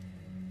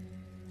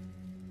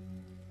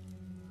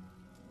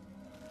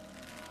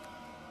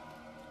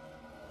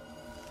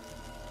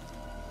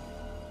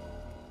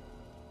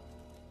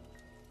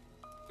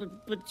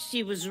 But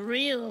she was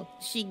real.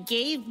 She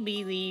gave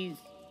me these.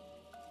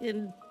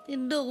 And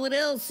no one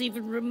else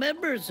even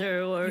remembers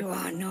her or... You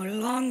are no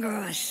longer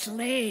a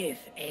slave,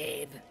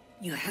 Abe.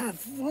 You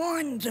have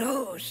worn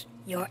those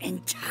your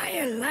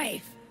entire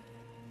life.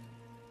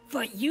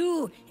 But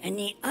you and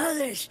the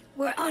others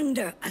were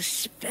under a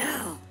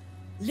spell,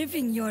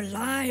 living your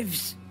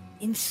lives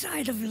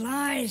inside of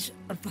lies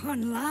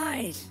upon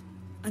lies,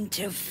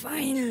 until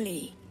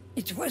finally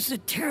it was the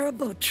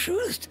terrible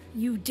truth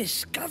you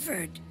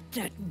discovered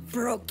that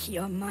broke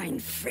your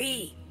mind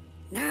free.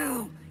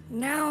 Now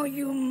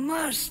you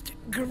must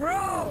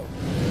grow.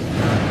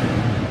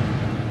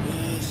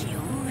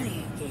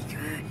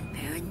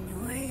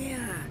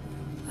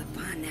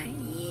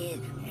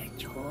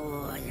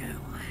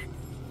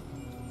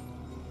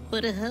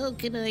 But how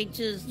can I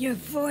just... Your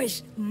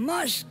voice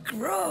must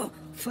grow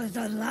for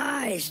the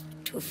lies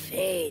to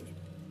fade.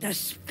 The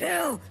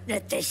spell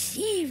that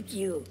deceived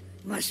you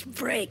must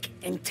break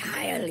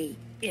entirely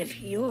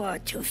if you're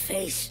to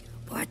face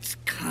what's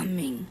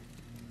coming.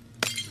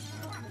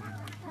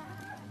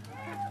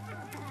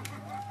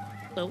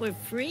 But we're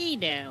free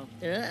now.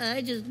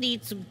 I just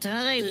need some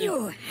time.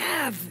 You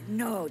have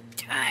no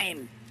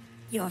time.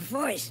 Your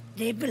voice,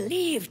 they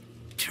believed,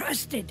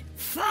 trusted,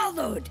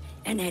 followed,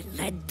 and it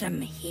led them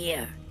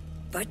here.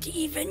 But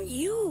even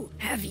you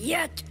have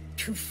yet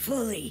to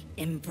fully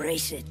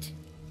embrace it.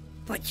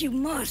 But you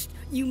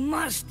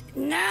must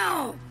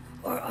now,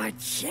 or our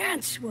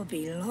chance will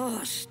be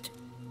lost.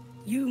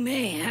 You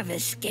may have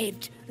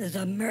escaped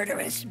the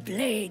murderous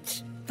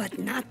blades, but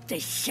not the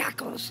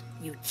shackles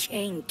you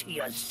chained to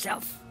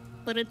yourself.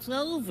 But it's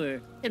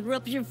over. And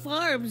Rupture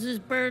Farms is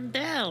burned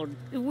down.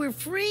 We're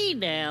free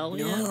now.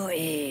 No,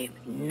 Abe,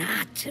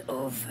 not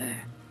over.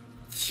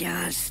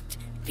 Just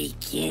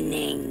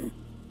beginning.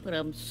 But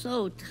I'm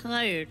so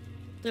tired.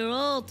 They're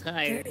all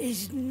tired. There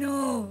is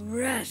no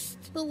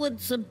rest. But with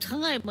some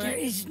time, There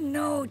is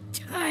no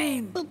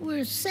time. But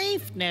we're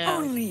safe now.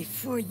 Only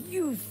for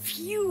you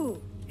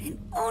few, and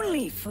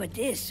only for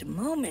this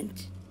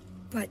moment.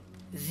 But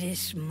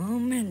this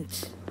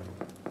moment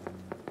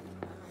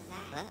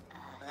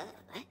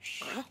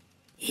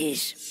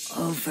is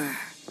over.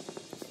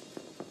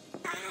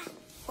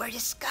 We're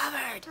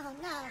discovered. Oh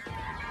no.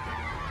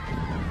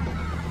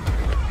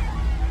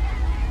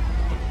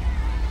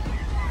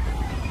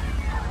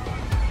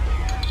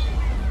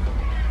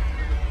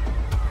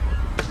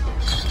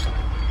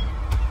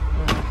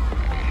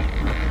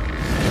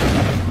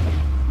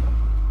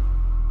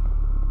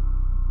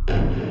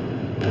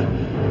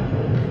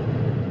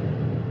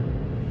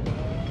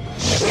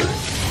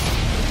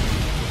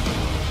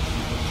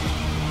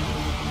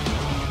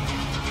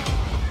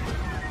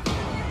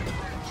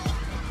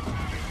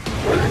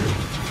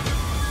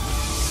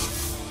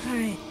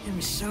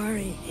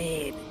 Sorry,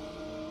 Abe,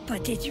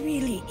 but it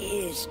really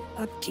is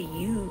up to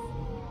you.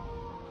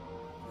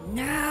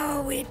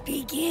 Now it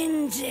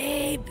begins,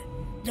 Abe.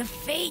 The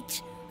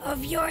fate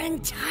of your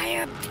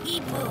entire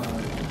people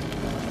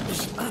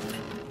is up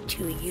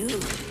to you.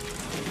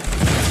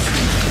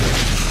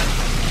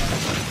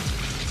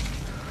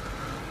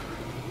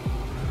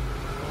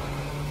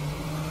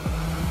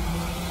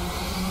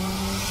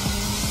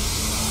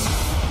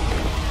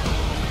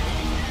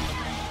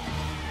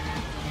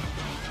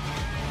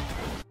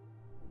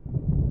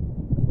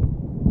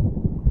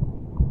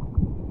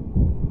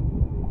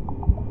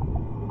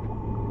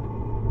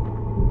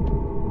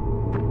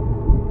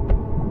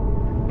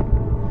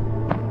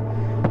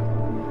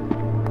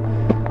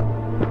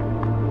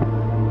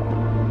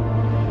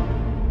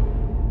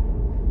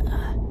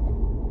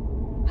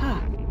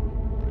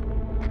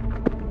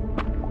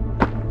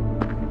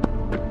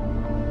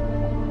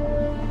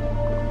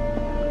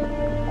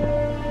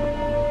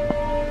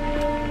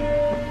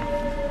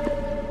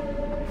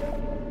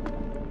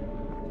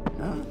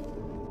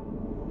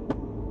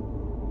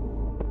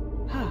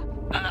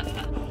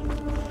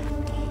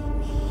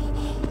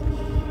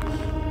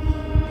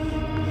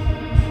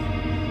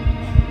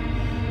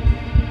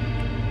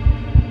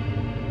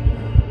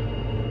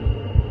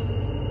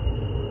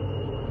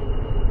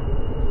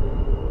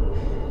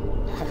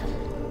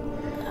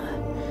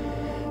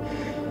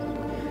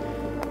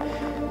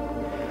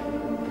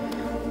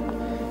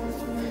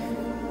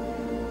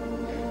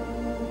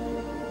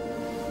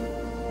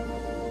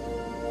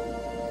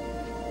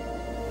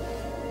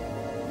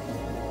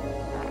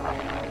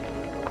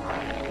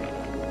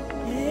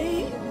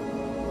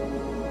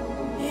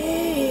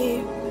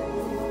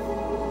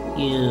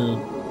 You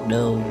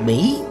know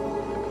me?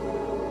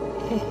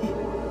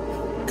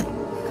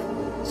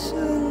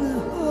 Soon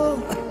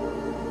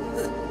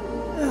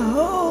the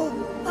whole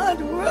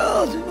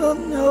Oddworld will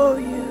know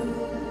you.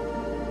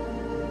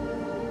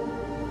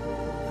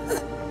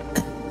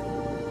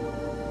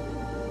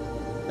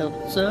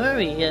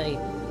 sorry.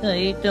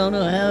 I don't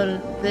know how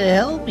to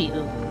help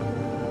you.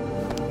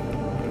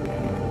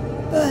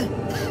 But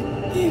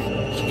you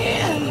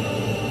can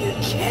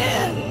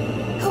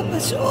help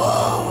us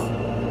all.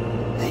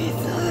 I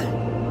thought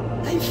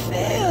I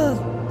failed.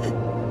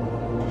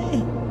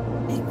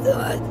 I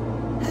thought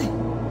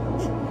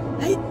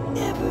I'd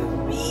never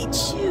reach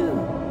you.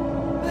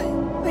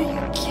 But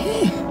you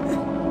came.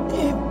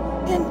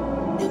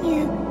 And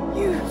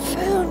you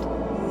found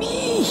me.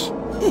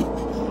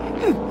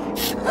 You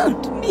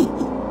found me.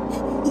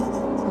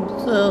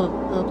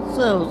 I'm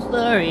so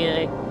sorry. I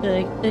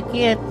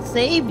can't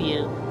save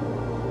you.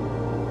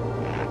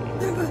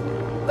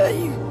 But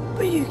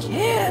you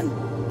can.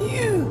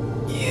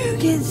 You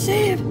can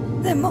save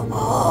them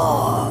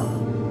all.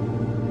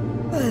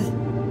 But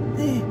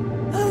the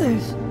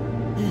others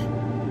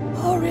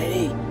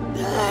already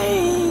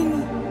dying.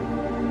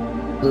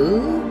 Who?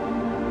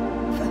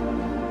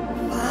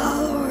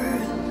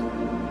 Followers.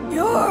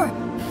 Your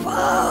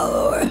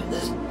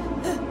followers.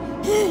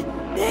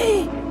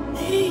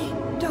 They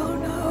don't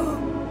know.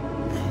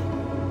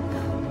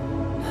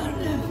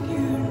 None of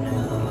you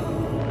know.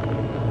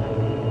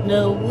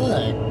 Know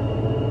what?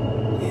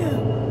 You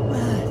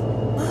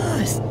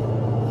must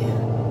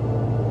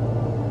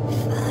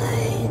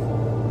find.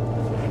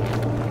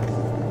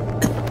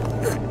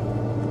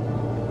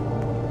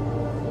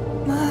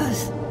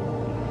 Must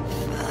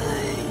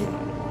find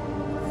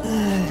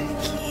the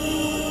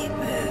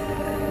keeper.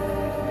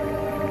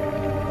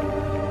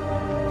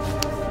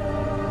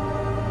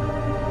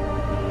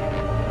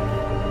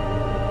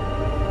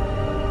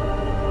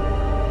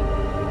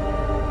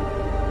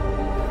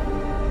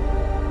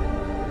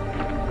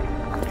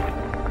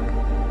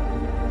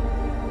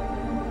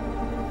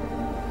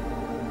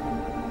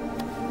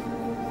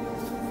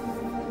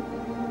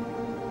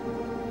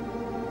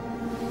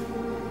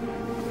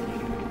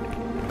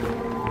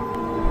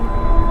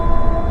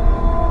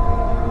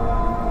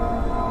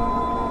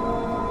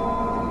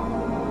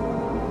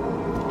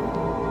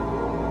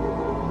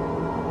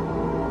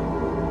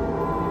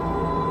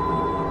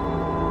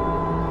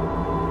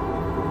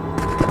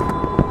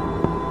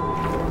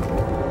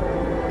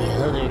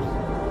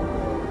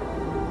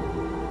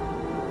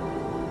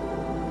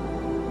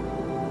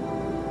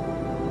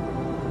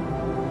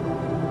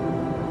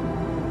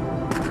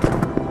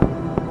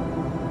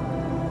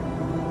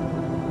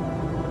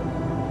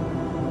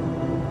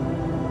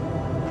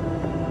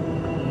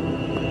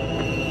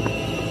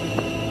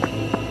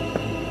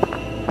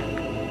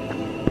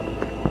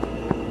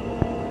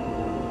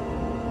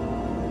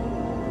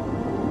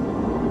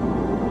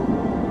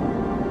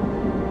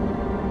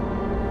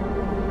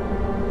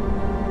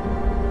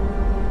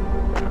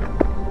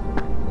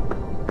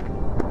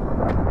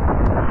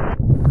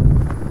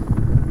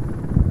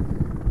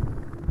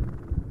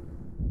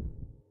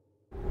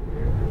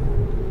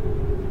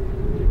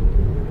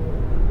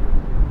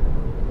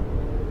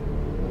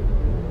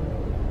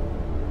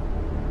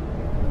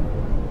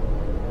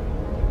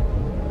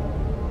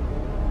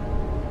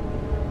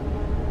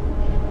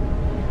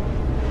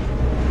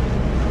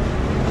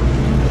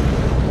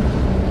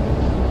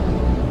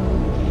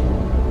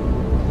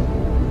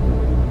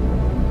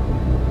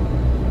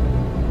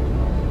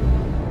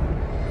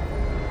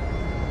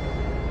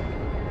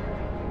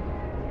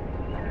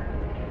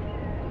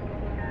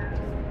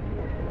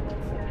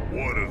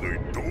 What are they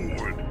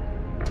doing?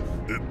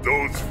 Did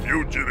those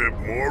fugitive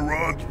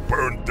morons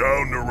burn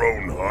down their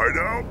own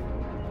hideout?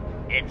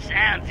 It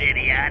sounds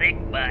idiotic,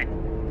 but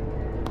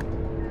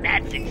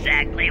that's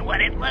exactly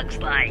what it looks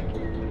like.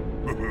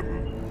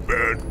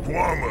 Bad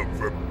karma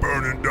for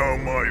burning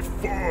down my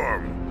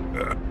farm.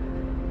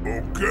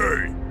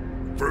 Okay,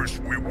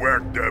 first we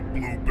whack that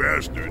blue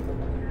bastard.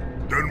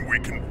 Then we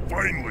can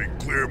finally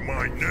clear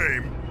my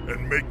name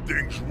and make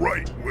things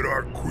right with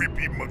our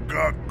creepy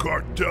Magog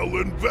cartel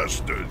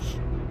investors.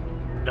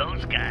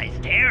 Those guys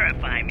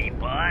terrify me,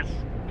 boss.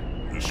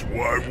 That's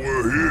why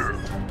we're here,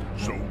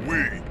 so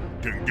we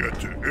can get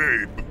to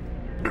Abe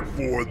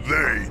before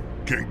they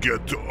can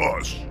get to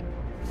us.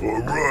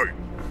 All right.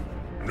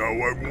 Now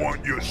I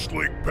want your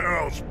slick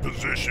pals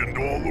positioned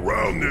all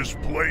around this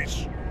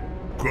place,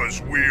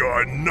 'cause we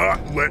are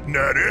not letting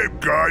that Abe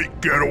guy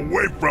get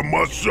away from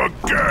us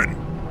again.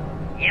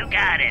 You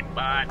got it,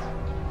 boss.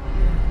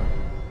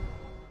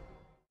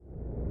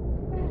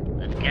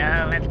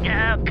 Let's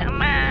go,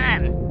 come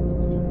on!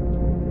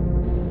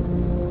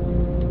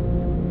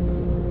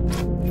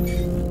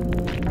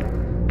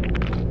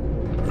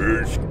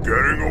 He's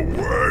getting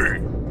away.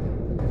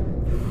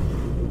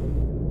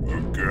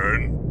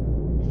 Again?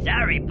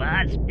 Sorry,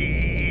 boss.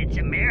 It's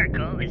a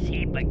miracle this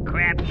heap of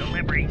crap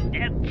delivery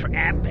death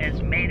trap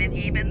has made it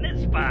even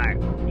this far.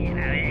 You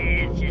know,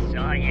 it's just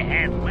all you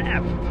had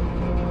left.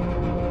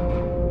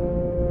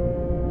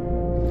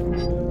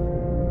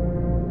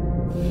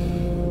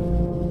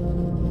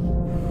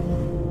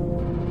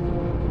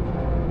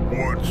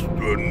 What's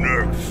the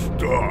next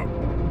stop?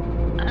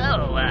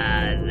 Oh,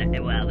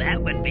 well,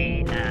 that would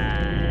be,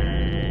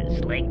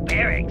 Slake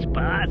Barracks,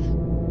 boss.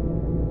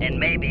 And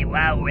maybe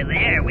while we're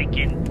there, we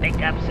can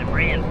pick up some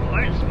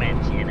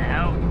reinforcements, you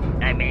know?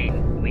 I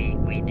mean,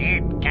 we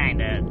did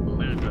kinda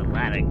lose a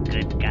lot of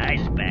good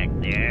guys back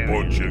there.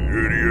 Bunch of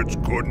idiots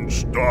couldn't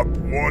stop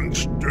one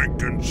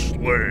stinking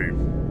slave.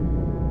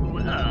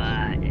 Well,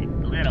 a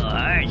little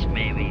harsh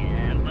maybe,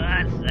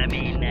 boss. I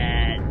mean,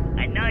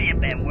 I know you've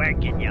been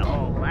working your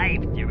whole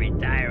life to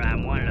retire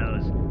on one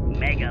of those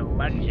mega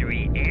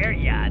luxury air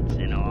yachts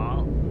and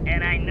all.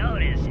 And I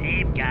noticed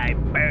Abe guy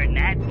burned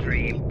that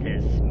dream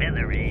to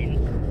smithereens.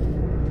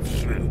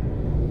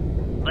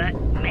 But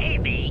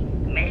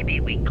maybe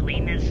we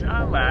clean this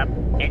all up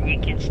and you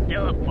can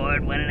still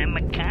afford one of them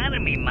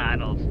economy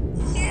models.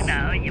 You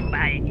know, you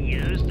buy it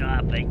used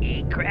off of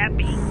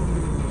E-Crappy.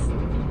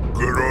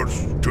 Get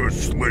us to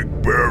Slick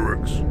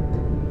Barracks.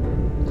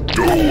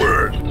 Do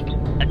it!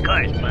 Of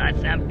course,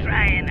 boss. I'm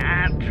trying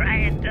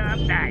till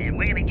I'm dying.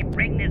 We're gonna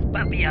bring this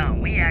puppy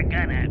home. We are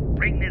gonna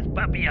bring this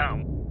puppy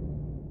home.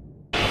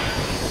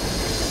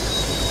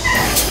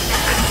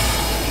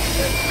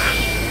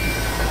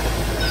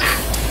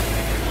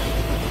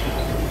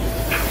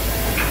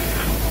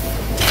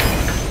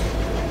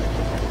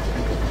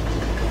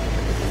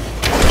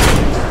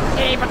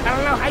 Abe, I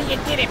don't know how you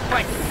did it,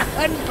 but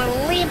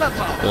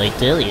unbelievable! I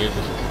tell you,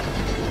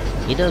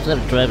 he knows how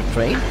to drive a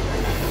train.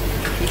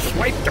 He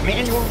swiped the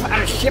manuals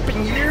out of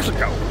shipping years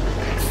ago.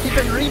 He's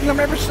been reading them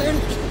ever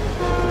since.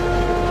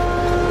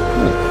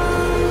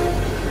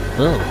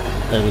 Well,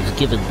 I was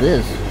given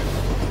this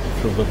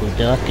from a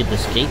Mudakin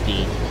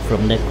escapee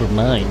from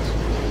Necromines.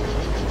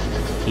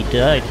 He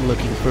died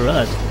looking for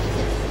us.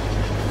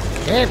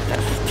 Abe,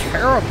 that's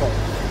terrible.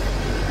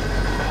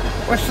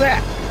 What's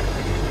that?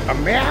 A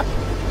map?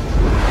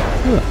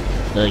 Huh,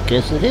 I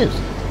guess it is.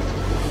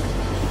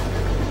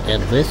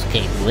 And this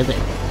came with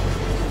it.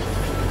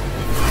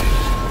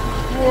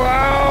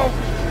 Whoa!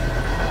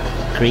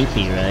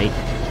 Creepy, right?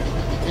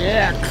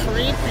 Yeah,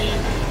 creepy.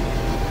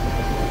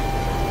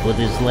 With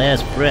his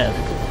last breath,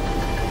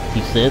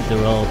 he said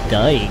they're all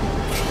dying.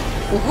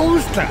 Well,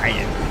 who's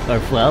dying?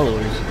 Our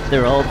followers,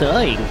 they're all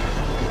dying.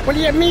 What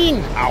do you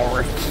mean,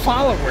 our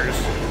followers?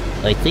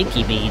 I think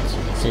he means,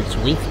 since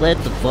we fled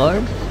the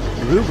farm,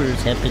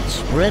 rumors have been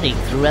spreading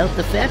throughout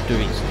the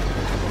factories.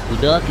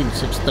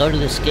 Mudokans have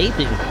started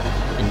escaping,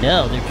 and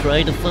now they're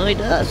trying to find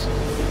us.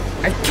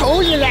 I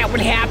told you that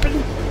would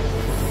happen!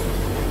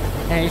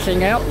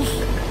 Anything else?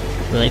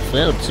 I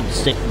found some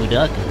sick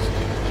Mudokans.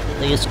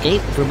 They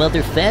escaped from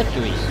other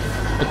factories,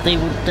 but they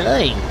were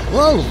dying.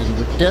 All of them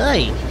were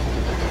dying.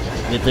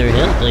 With their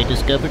help, I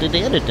discovered an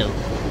antidote.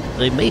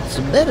 I made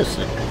some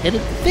medicine, and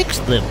it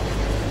fixed them.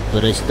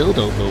 But I still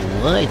don't know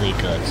why they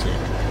got sick.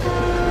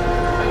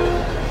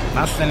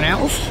 Nothing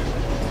else?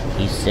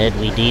 He said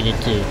we needed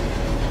to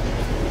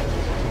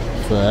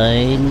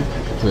find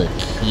the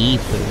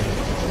Keeper.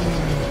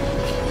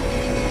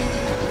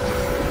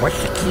 What's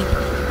the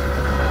Keeper?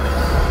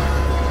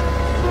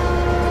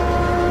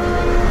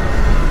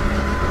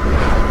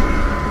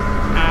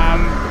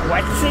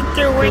 What's it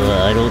doing?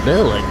 I don't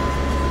know.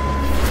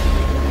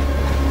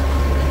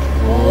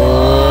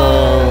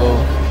 Whoa!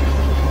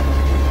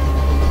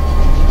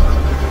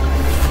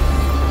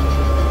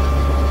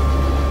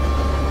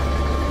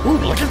 Ooh,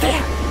 look at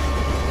that!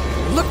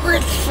 Look where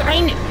it's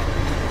shining!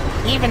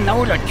 Even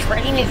though the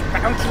train is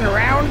bouncing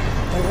around,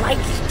 the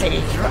light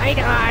stays right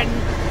on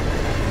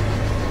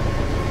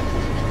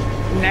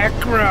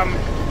Necrom.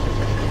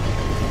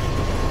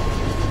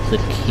 The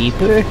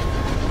Keeper?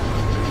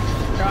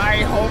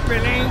 I hope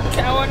it ain't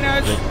telling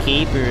us. The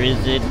Keeper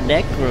is in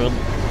Necrom.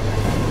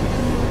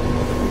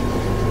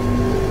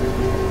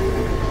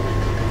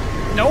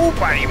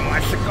 Nobody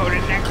wants to go to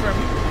Necrom.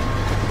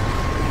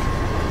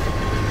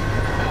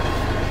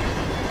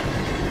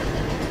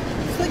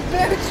 Slick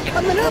Barrett's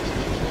coming up.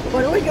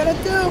 What are we gonna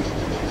do?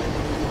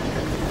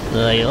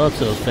 I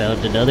also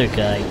found another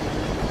guy.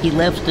 He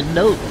left a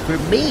note for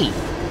me.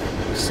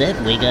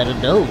 Said we gotta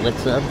know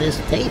what's on this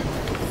tape.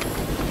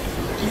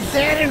 Is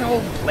that an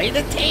old plate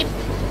of tape?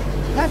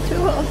 Not too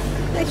old.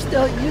 They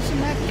still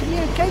using that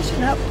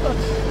communication outpost.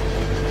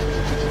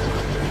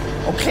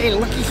 Okay,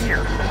 looky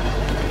here.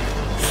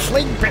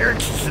 Slick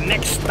Barracks is the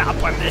next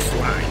stop on this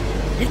line.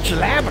 It should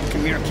have a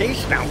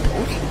communication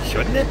outpost,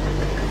 shouldn't it?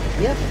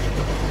 Yep.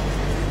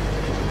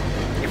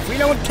 If we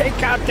don't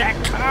take out that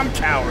comm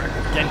tower,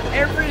 then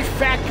every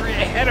factory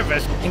ahead of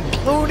us,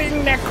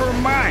 including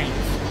Necromines,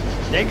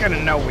 they're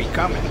gonna know we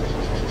coming.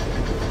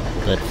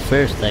 But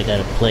first I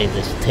gotta play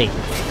this tape.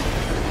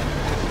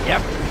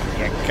 Yep,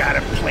 you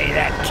gotta play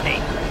that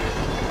tape.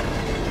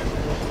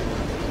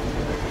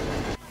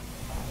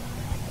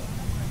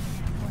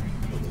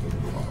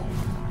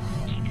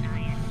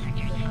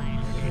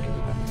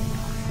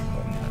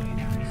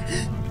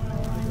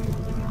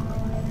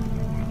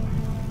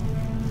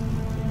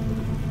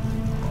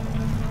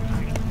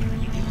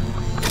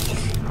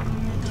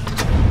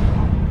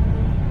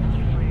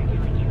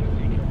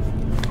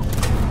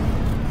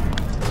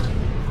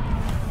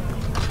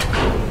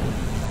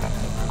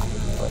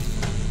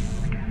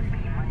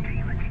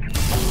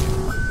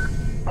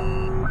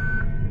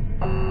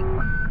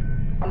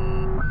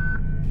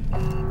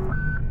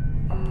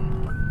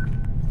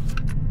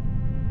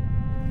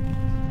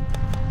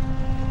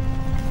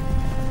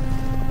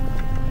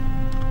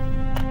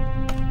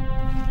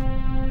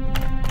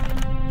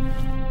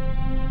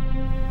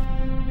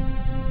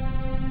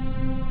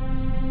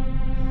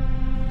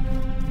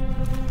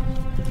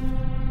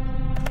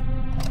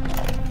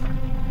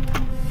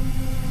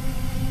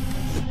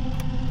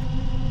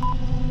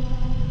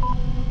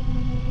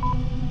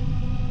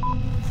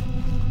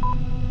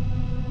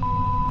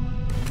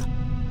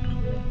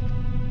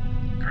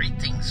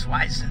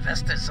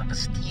 masters of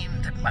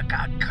esteemed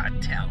Magog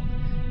cartel.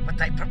 What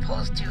I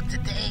propose to you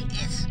today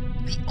is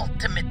the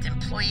ultimate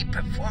employee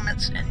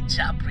performance and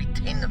job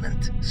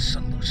retainment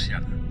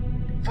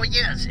solution. For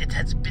years, it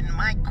has been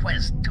my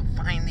quest to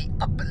find the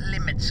upper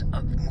limits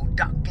of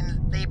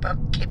Mudakin labor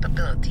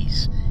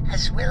capabilities,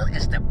 as well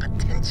as their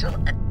potential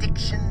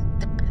addiction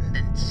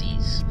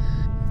dependencies,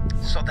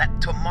 so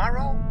that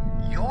tomorrow,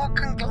 your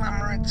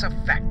conglomerates of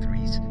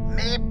factories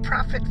may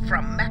profit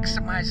from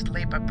maximized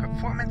labor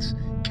performance,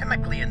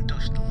 chemically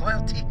induced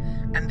loyalty,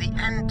 and the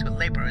end to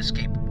labor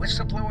escape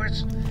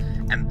whistleblowers,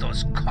 and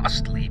those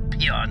costly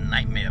PR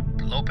nightmare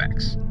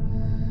blowbacks.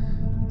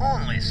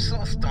 Only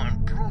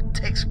Soulstorm brew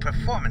takes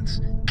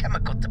performance,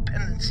 chemical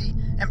dependency,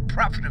 and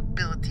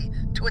profitability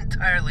to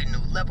entirely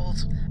new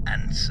levels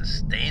and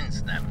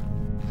sustains them.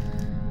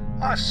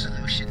 Our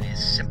solution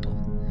is simple.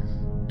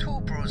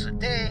 2 brews a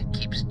day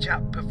keeps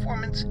job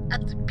performance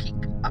at peak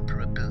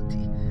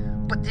operability.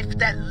 But if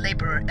that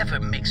laborer ever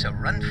makes a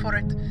run for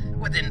it,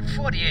 within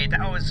 48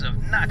 hours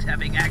of not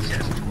having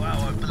access to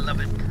our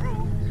beloved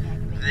brew,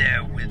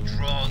 their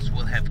withdrawals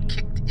will have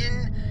kicked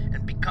in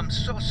and become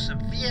so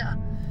severe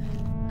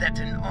that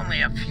in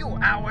only a few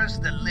hours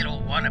the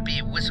little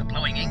wannabe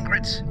whistleblowing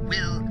ingrates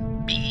will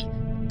be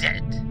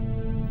dead.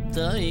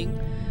 Dying?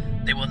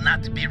 They will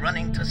not be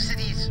running to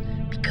cities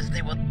because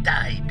they will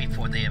die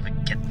before they ever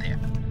get there.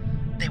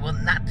 They will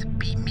not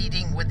be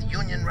meeting with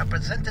union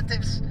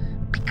representatives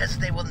because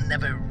they will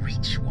never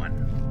reach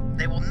one.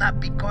 They will not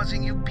be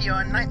causing you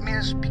PR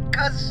nightmares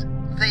because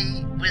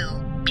they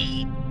will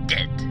be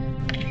dead.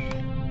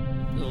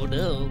 Oh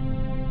no,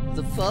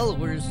 the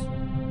followers,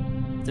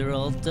 they're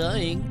all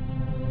dying.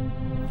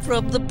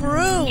 From the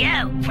brew!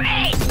 Yo,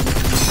 Frank!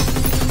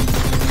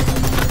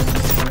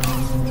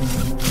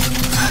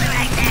 Hold it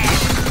right there!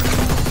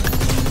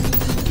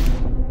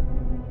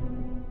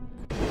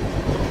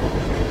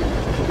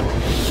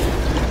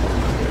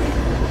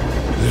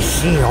 You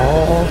see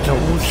all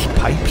those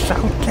pipes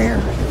out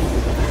there?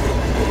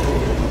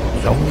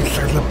 Those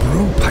are the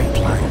brew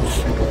pipelines.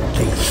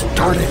 They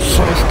started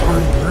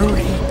Soulstorm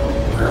Brewery,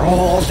 where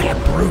all that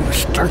brew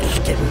starts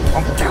getting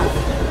pumped out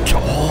to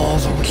all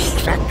those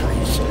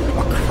factories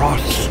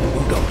across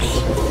Udos.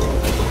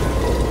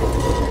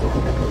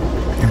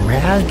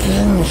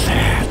 Imagine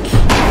that.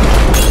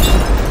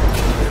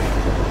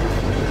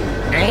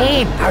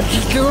 Hey, how'd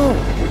you do?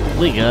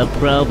 We got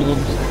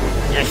problems.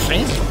 You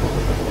think?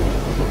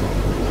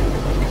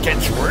 It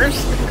gets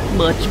worse?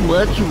 Much,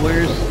 much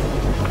worse.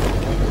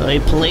 I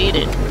played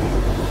it.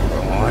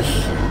 What?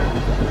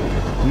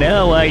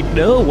 Now I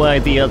know why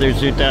the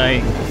others are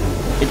dying.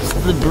 It's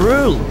the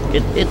brew.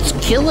 It's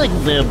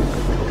killing them.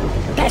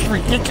 That's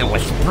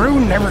ridiculous. Brew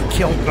never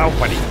killed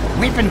nobody.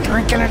 We've been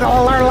drinking it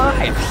all our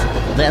lives.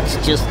 That's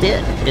just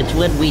it. It's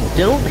when we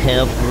don't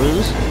have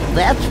brews,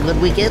 that's when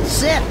we get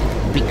sick.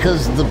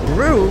 Because the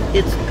brew,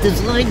 it's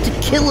designed to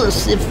kill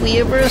us if we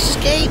ever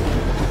escape.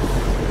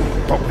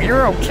 But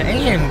we're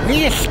okay and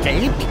we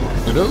escaped.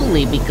 But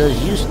only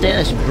because you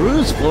stashed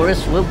brews for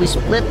us when we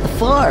split the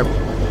farm.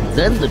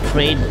 Then the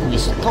train we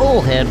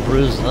stole had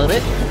brews on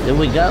it, and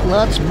we got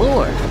lots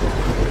more.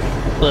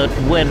 But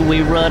when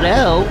we run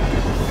out,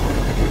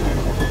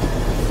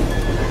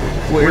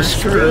 we're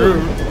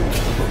screwed.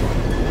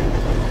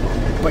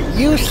 But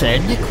you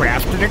said you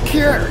crafted a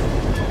cure.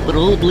 But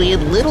only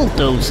in little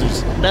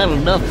doses, not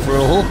enough for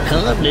a whole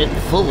continent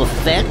full of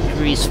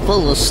factories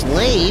full of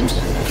slaves.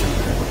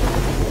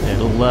 And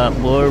a lot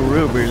more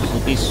rumors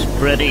will be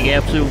spreading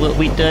after what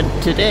we done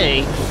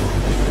today.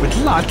 With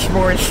lots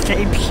more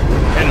escapes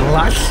and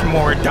lots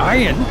more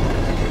dying.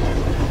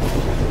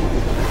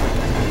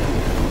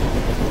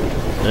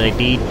 I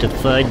need to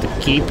find the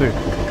keeper.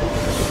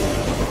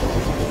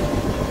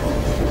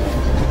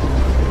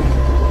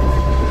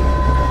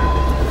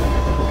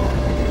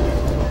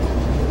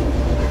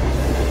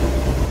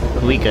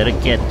 We gotta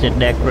get to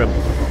Necrom.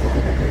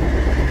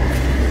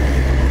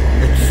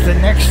 It's the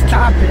next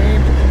stop,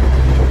 Abe.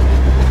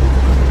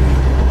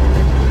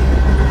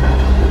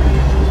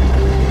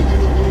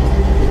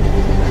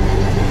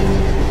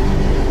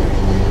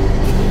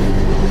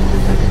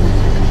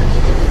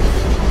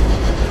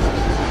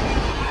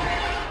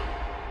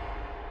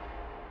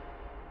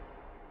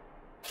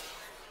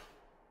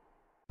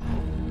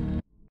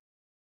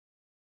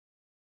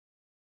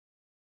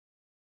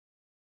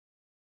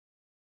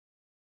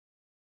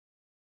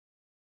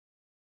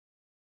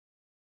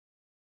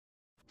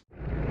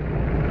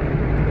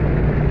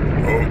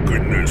 How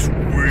can this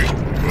weak,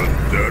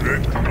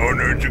 pathetic,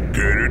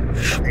 uneducated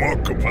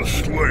schmuck of a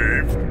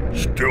slave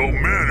still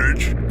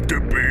manage to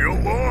be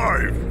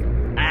alive?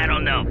 I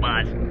don't know,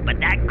 boss, but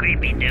that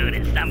creepy dude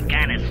is some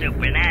kind of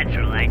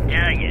supernatural, I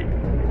tell you.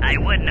 I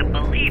wouldn't have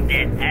believed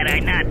it had I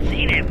not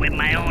seen it with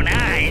my own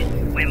eyes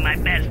when my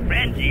best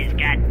frenzies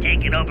got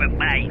taken over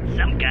by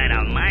some kind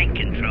of mind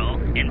control,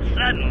 and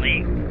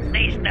suddenly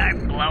they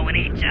start blowing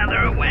each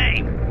other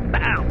away.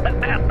 Pow, pow,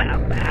 pow, pow,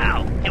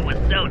 pow. It was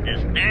so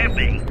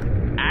disturbing.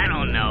 I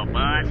don't know,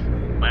 boss,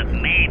 but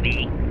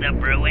maybe the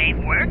brew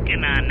ain't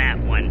working on that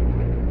one.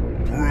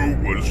 Brew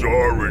was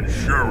our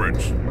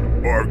insurance.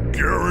 are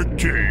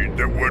guaranteed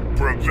that would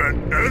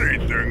prevent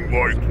anything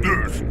like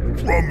this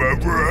from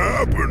ever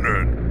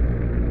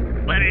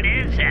happening. But it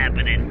is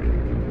happening.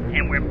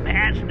 And we're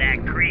past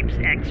that creep's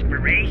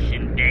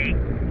expiration date.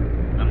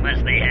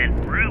 Unless they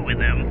had brew with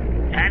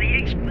them. How do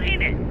you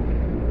explain it?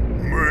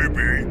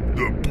 Maybe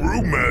the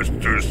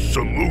brewmaster's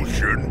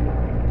solution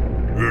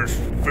is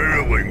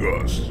failing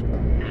us.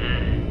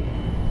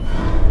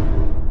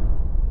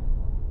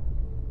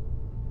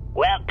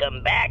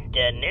 Welcome back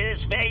to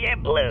News for Your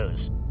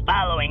Blues.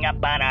 Following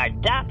up on our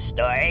top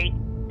story,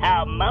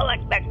 how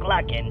Moloch the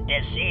Gluckin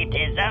deceived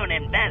his own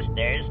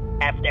investors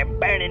after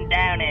burning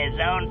down his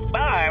own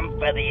farm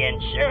for the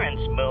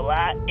insurance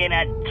moolah in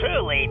a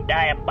truly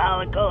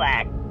diabolical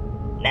act.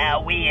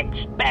 Now we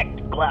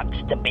expect Glucks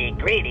to be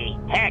greedy.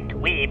 Heck,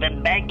 we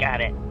even bank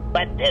on it.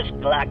 But this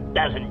Gluck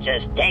doesn't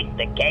just take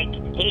the cake,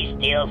 he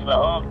steals the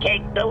whole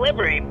cake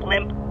delivery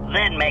blimp,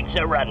 then makes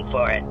a run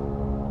for it.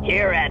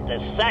 Here at the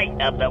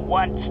site of the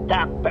once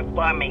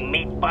top-performing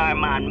meat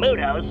farm on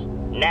Mudos,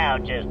 now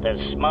just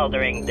a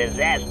smoldering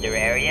disaster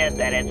area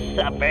that has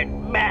suffered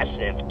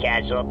massive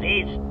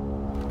casualties.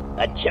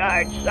 A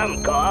charge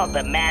some call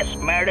the mass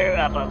murder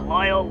of a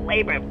loyal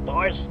labor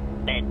force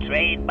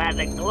betrayed by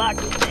the Gluck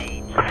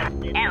stage.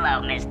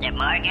 Hello, Mr.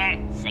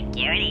 Morgan.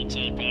 Security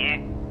chief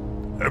here.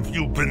 Have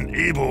you been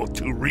able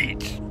to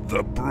reach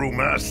the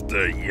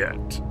brewmaster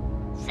yet?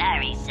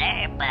 Sorry,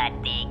 sir, but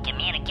the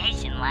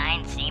communication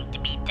lines seem to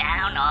be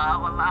down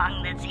all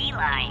along the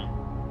Z-line.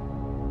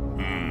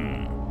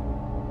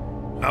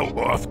 How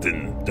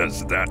often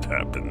does that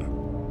happen?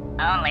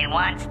 Only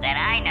once that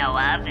I know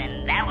of,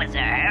 and that was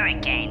a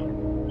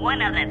hurricane.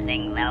 One other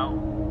thing, though.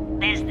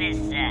 There's this,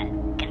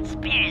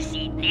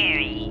 conspiracy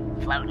theory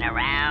floating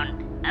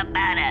around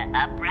about a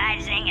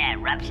uprising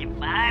at Rupture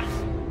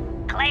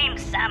Farms.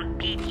 Claims some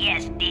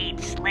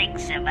PTSD'd slick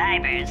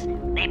survivors.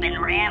 They've been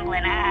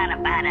rambling on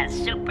about a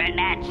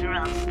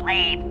supernatural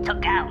slave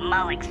took out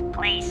Moloch's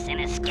place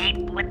and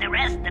escaped with the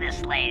rest of the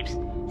slaves.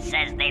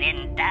 Says they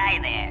didn't die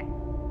there.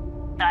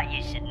 Thought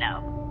you should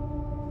know.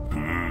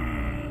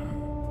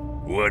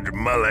 Would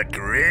Moloch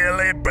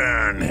really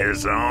burn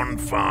his own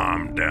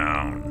farm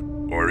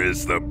down? Or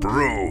is the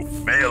brew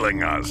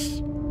failing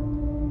us?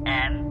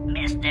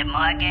 Mr.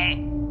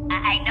 Morgan,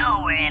 I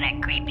know we're in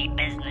a creepy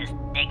business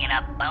digging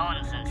up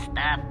bones and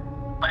stuff,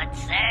 but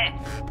sir,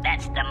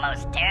 that's the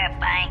most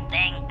terrifying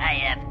thing I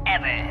have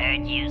ever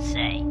heard you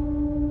say.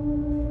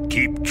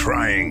 Keep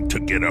trying to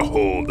get a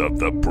hold of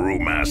the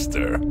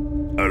brewmaster.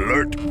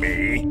 Alert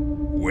me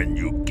when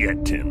you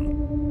get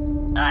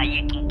him. Oh,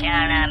 you can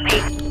count on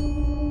me.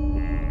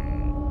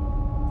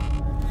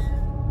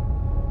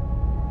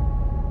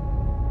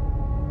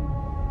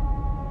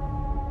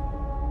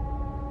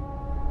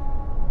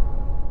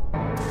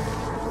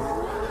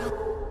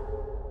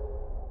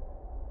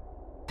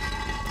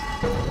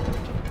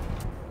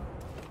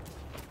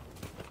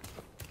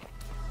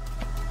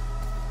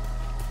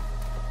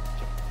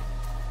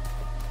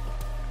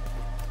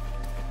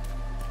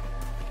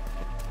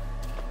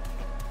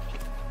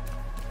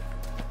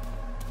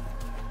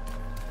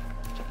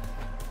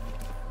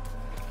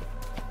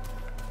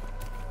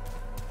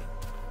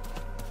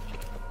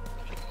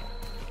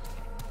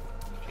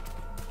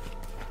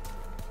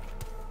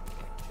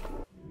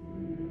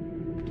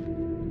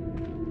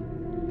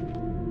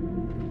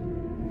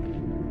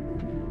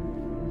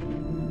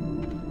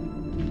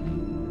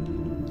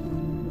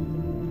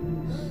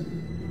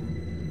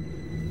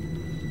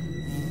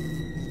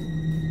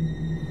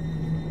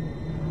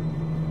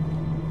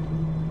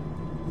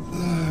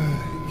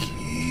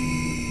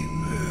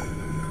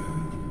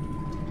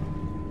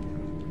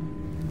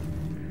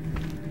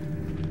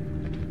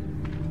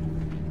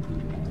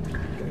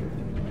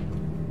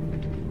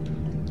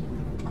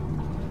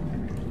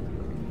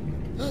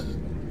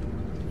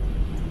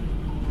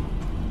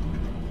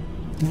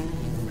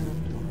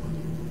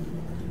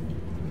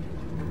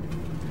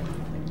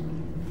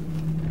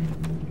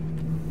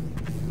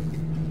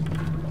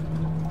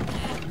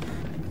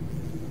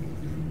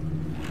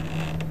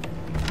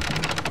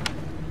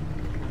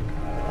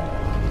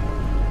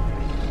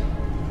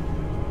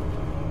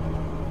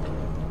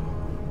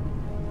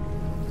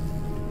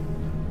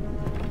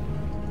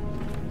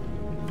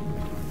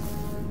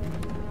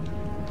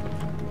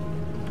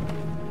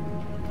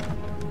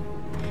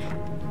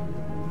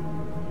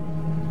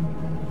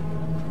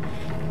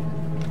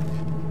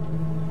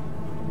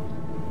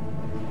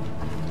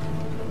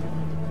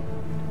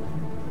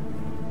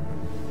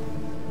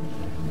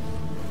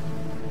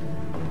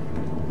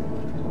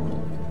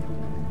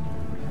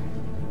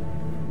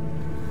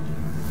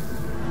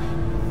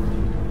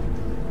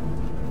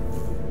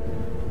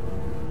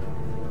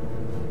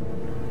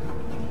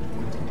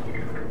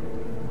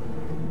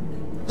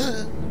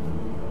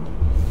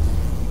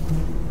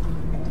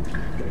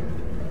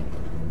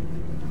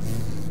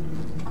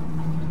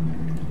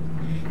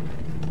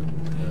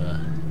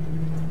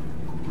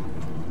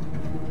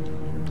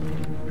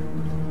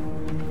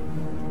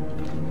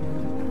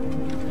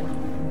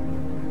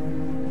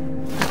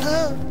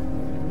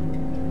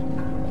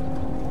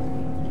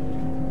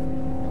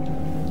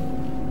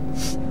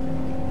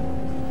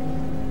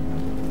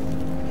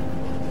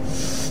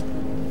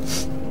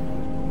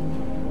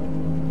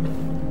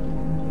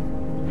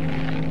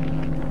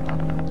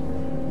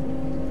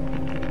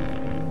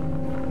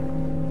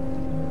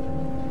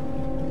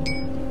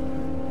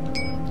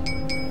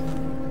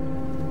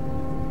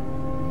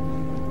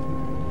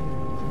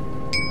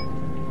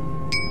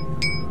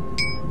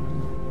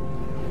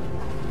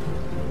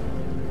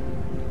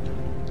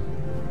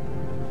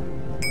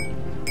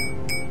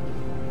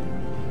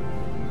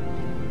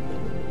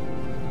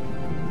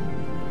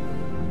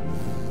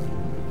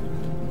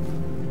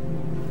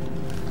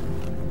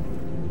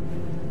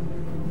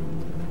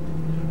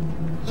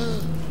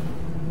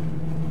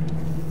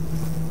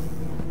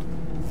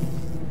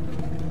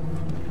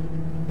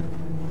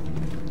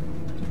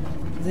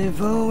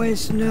 I've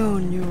always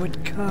known you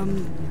would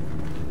come.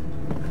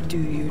 Do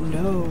you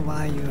know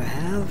why you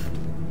have?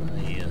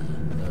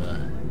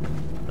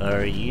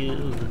 Are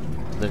you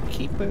the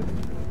keeper?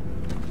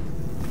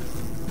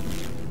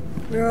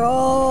 We're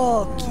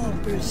all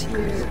keepers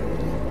here.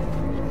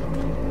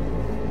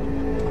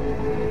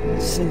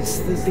 Since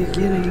the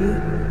beginning.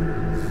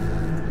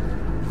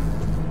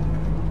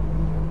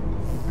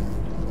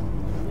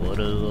 What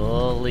do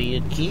all of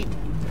you keep?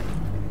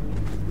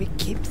 We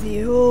keep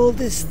the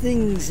oldest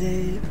things,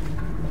 Abe.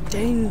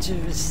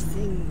 Dangerous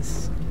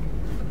things.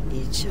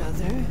 Each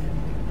other.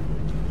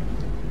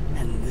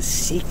 And the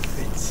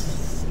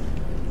secrets.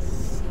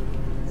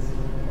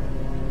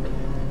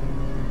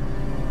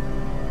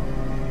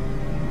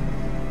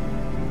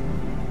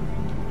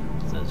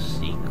 The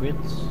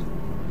secrets?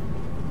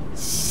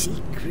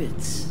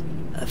 Secrets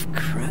of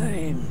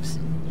crimes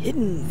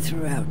hidden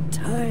throughout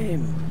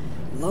time,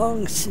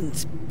 long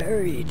since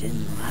buried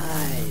in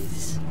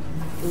lies.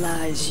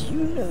 Lies you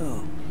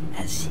know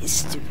as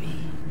history.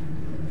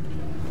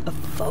 A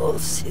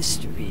false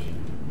history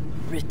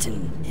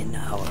written in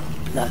our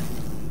blood.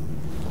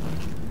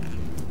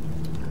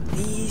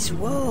 These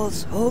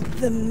walls hold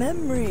the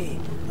memory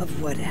of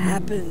what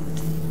happened.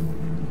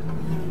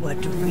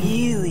 What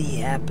really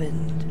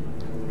happened.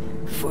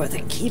 For the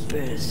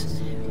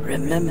keepers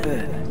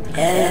remember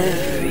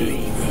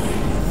everything.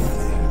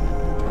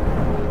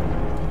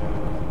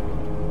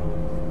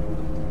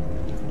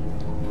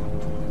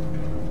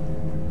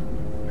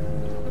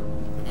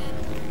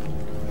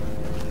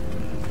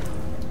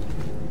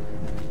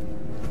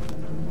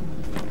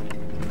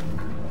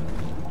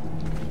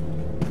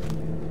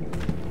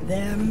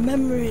 Their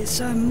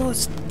memories are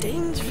most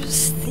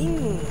dangerous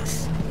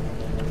things.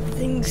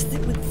 Things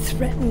that would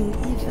threaten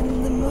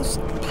even the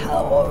most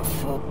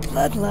powerful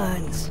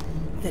bloodlines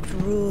that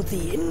rule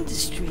the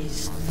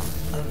industries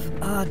of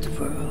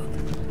Oddworld.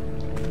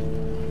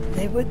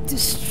 They would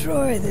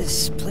destroy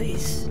this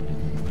place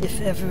if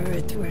ever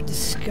it were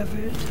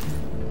discovered.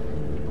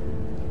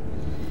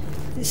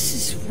 This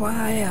is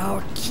why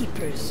our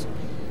keepers,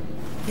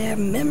 their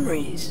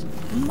memories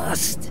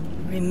must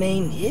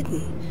remain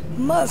hidden,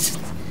 must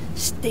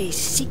stay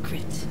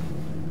secret.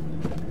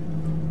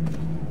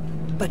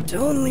 But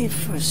only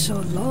for so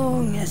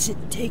long as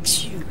it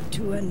takes you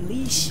to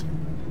unleash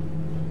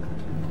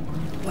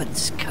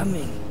what's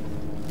coming.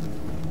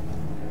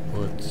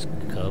 What's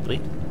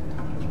coming?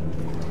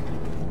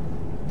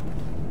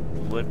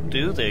 What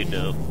do they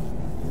know?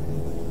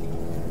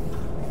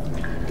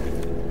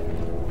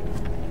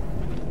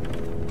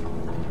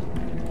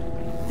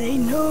 They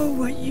know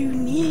what you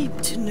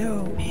need to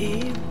know,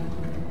 Abe.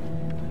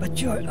 But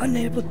you're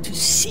unable to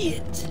see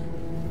it.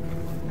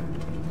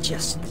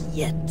 Just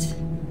yet.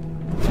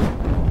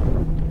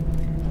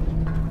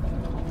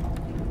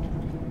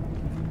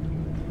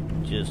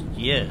 Just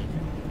yet.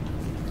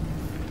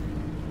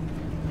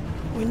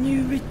 When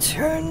you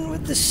return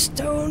with the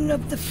stone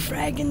of the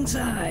Fragon's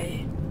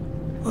Eye,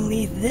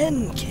 only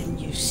then can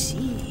you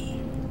see.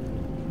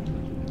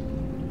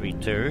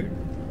 Return?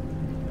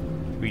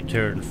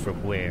 Return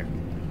from where?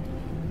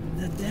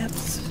 The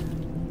depths.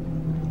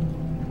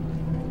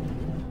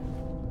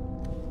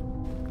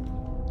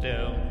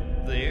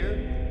 Down there?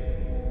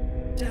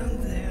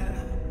 Down there.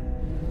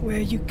 Where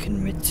you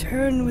can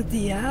return with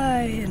the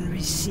eye and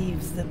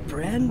receive the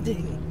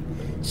branding,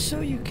 so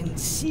you can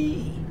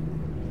see.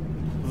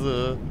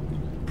 The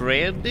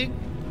branding?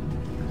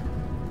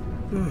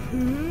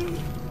 Mm-hmm.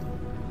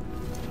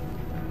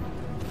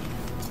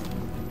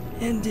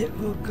 And it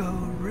will go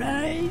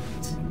right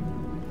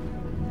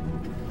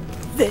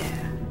there.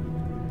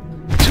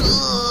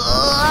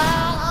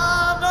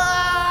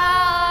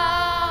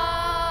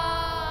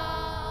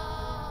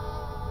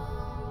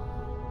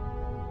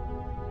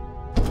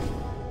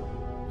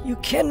 You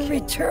can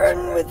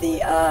return with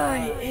the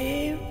eye,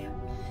 Abe.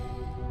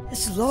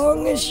 As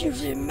long as you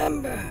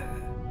remember,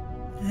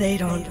 they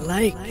don't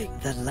like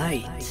the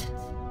light.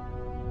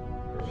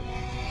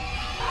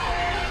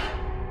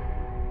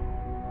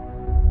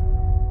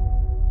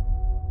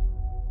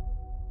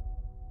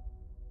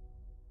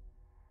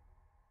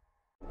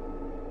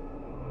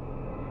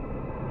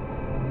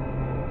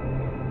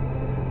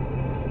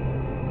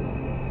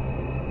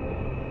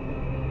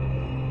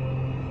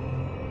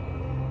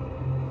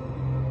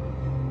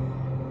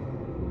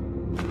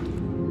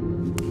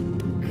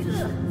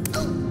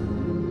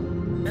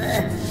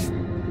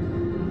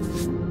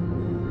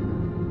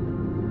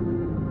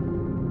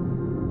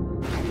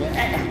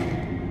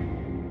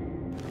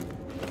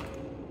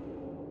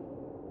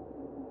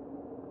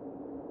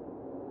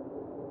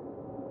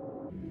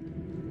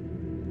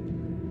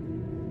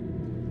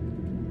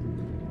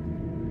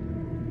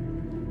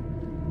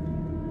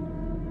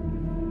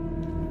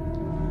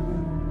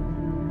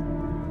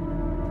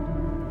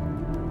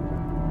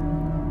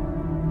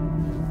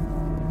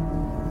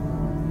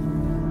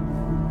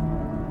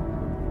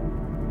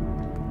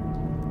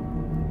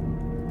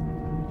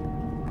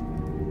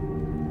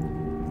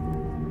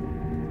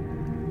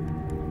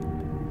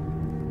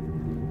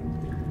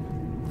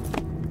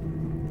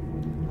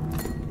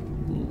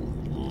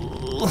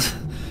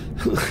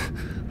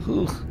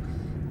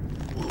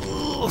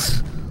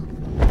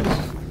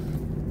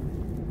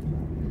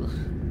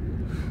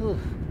 Hello?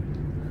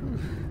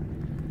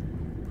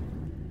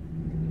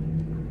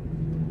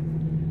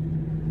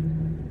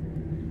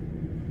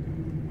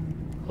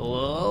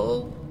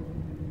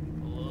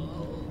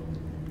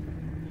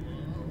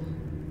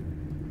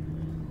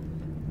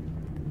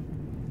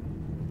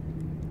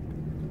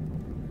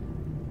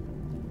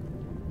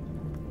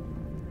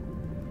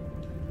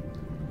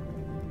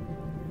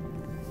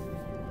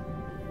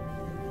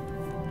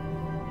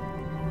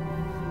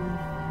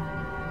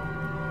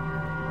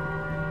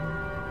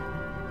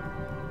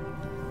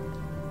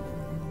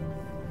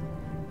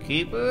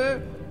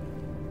 Keeper?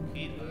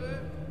 Keeper?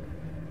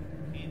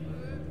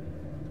 Keeper?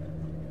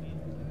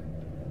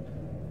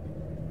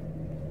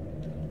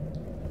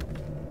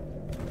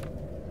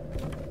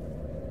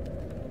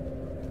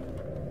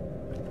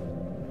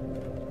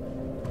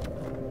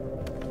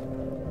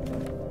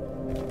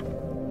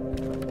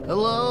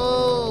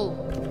 Hello?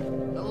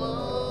 Hello?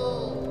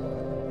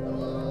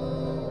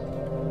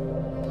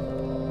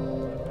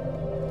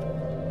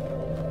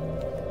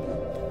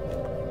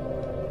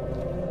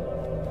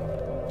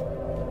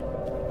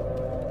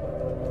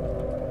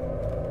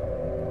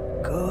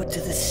 Go to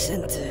the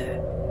center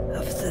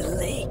of the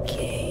lake,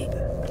 Abe.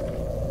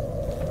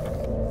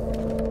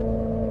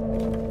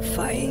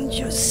 Find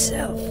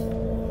yourself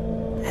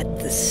at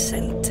the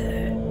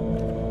center.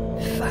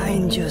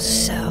 Find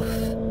yourself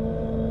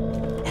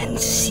and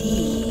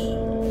see.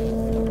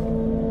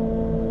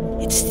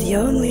 It's the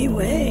only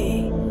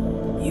way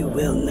you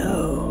will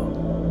know.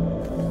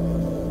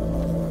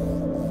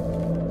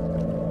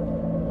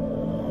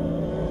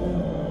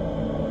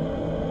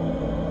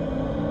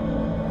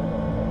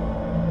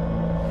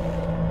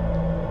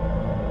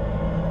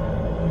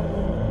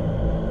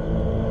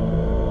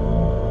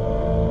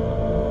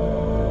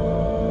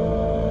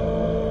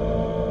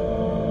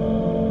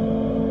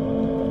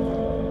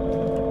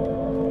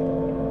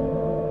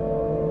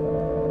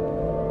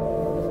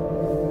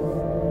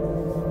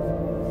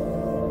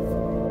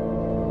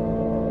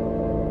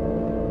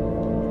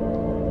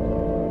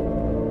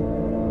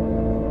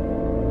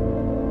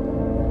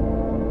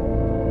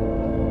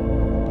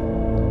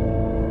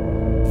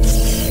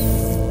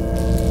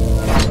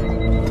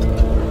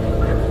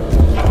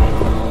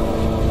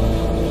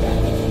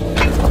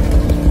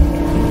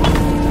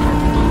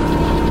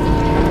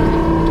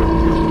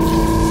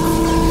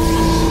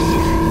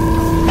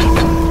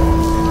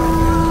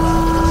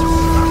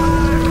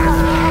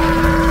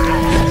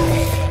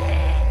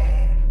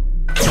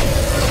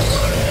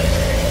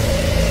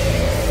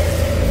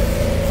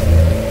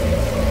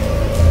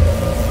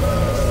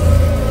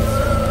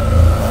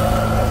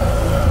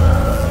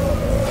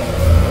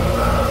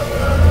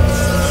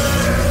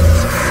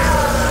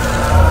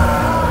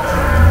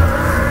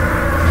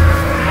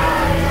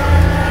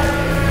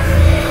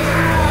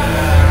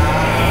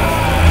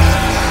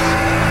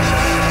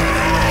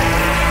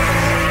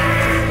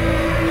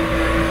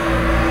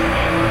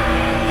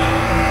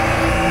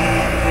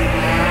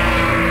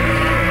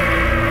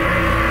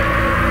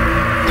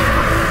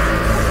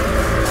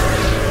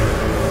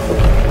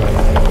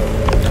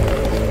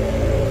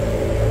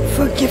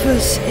 Forgive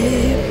us,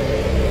 Abe.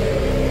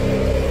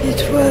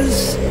 It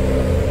was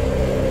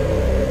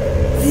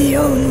the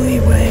only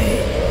way.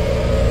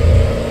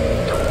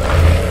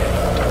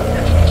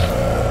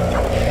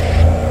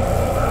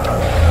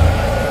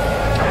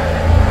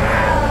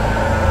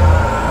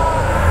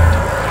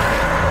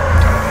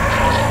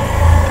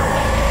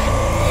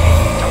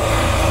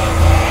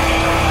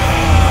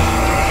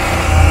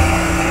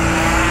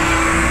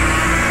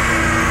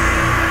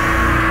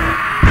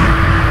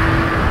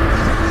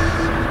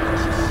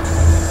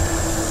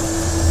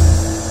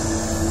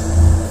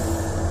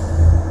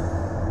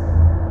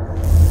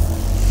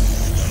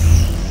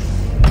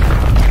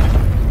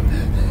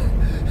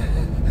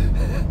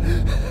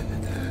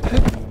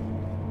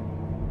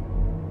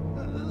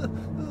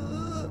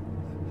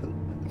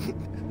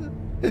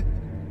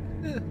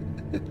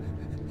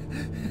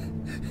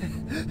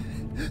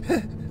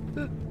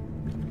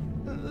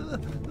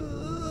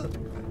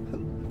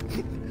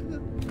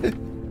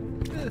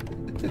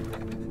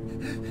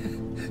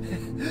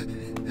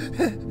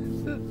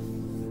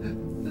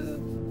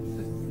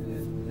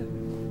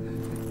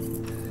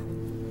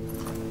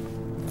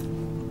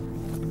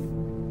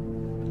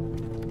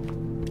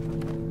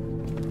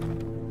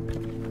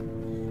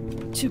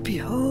 To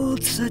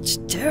behold such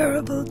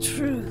terrible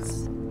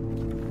truth,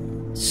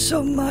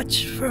 so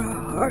much for a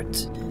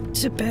heart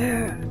to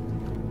bear.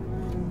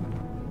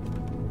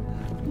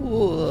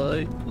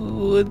 Why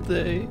would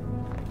they?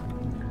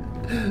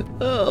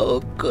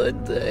 How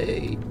could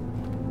they?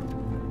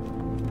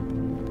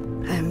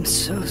 I'm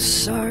so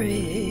sorry,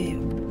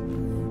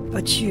 Abe,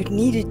 but you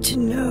needed to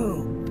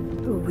know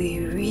who we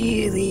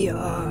really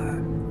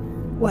are,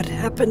 what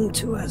happened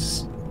to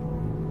us,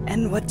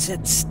 and what's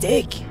at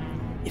stake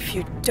if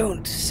you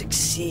don't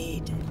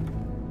succeed.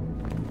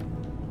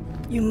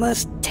 You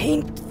must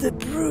taint the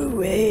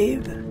brew,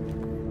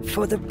 Abe,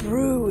 for the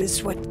brew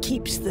is what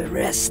keeps the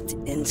rest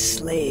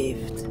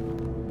enslaved.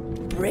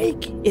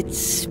 Break its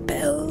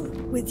spell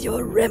with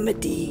your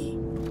remedy,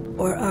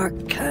 or our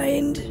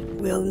kind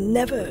will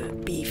never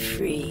be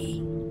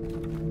free.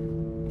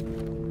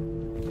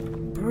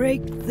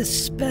 Break the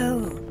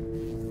spell.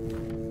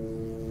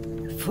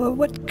 For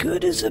what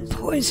good is a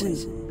poison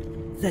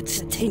that's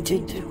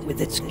tainted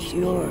with its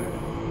cure?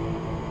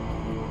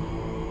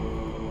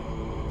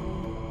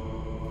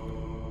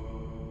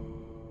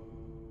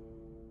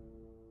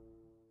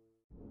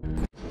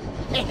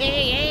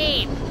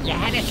 Hey, Abe! You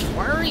had us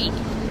worried.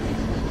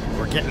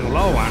 We're getting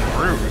low on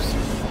brews.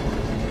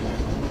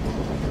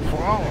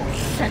 Whoa,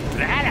 check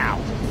that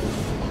out.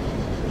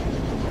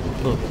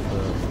 Oh,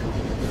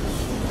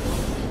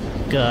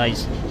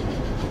 guys,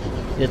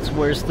 it's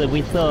worse than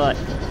we thought.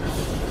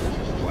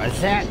 What's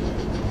that?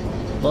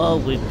 All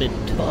we've been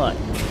taught,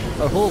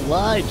 our whole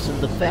lives in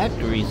the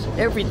factories,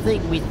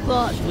 everything we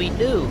thought we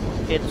knew,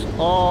 it's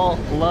all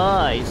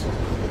lies.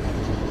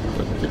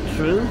 But the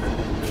truth?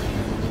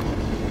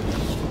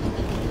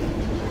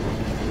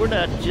 We're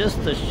not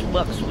just the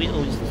schmucks we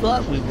always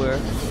thought we were.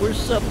 We're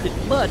something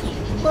much,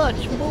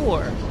 much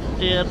more.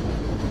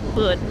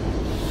 But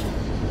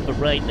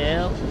right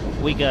now,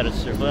 we gotta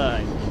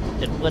survive.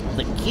 And what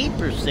the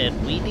Keeper said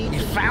we need.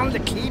 You found the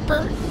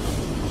Keeper?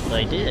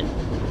 I did.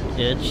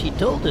 And she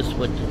told us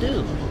what to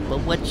do. But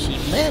what she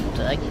meant,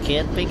 I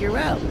can't figure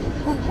out.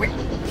 Oh, wait,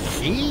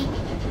 she?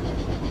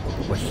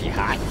 Was she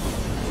hot?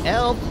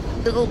 Hell,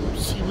 no,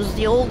 she was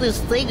the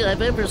oldest thing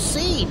I've ever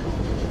seen.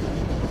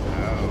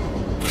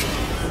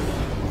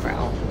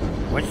 Well,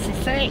 what'd she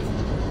say?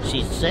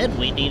 She said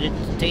we needed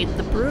to taint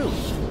the brew,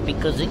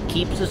 because it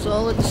keeps us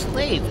all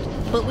enslaved.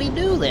 But we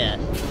knew that.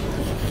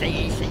 Say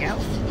anything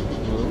else?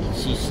 Well,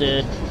 she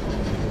said,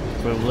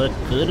 for what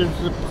good is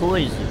the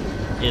poison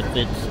if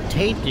it's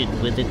tainted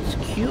with its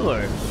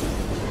cure?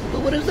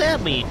 But what does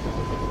that mean?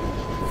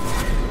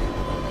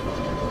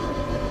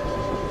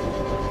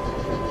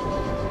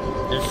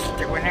 Just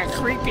doing that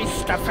creepy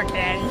stuff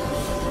again.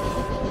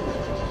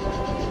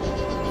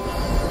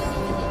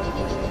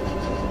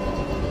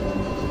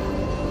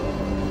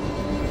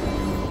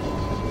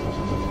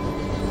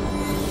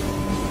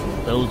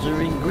 Those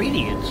are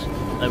ingredients.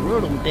 I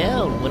wrote them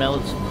down when I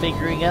was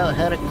figuring out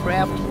how to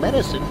craft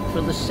medicine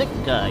for the sick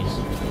guys.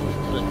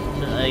 But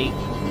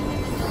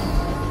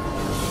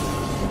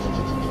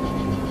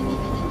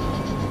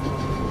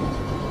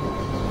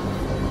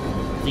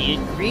the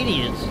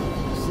ingredients,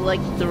 it's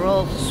like they're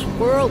all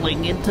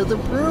swirling into the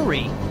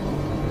brewery.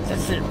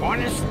 Does it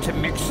want us to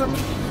mix them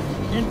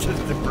into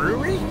the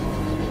brewery?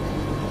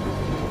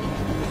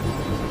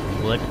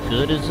 What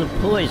good is a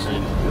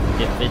poison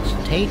if it's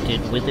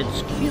tainted with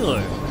its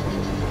cure?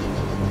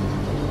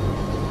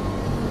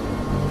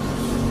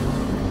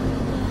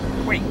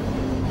 Wait,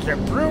 the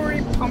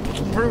brewery pumps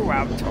brew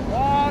out to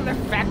all the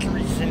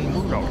factories in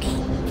Mudos.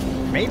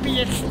 Maybe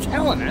it's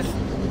telling us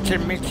to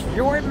mix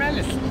your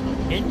medicine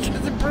into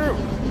the brew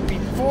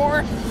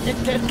before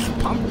it gets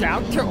pumped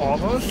out to all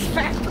those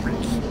factories.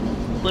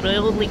 But I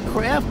only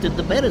crafted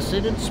the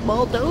medicine in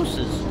small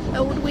doses.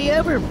 How would we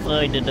ever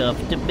find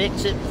enough to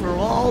mix it for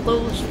all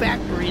those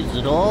factories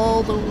and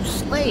all those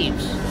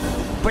slaves?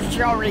 But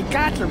you already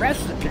got the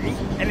recipe,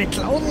 and it's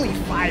only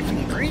 5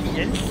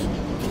 ingredients.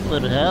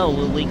 But how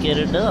will we get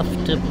enough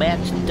to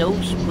match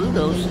Dos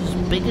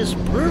Mudos' biggest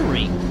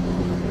brewery?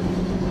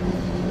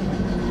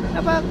 How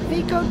about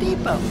Vico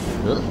Depot?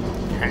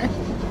 Huh?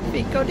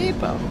 Vico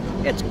Depot.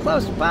 It's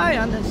close by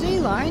on the Z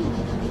line,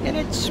 and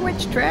its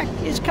switch track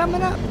is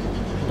coming up.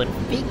 But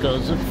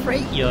Vico's a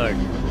freight yard,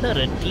 not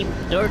a deep,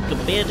 dark,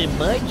 abandoned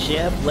mine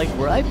shaft like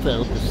where I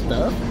found the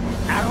stuff.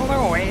 I don't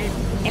know, Abe.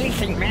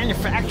 Anything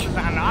manufactured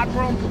on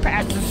Oddworld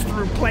passes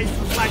through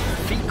places like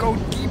Vico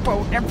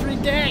Depot every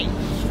day.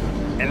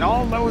 And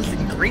all those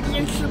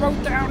ingredients you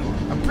wrote down,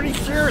 I'm pretty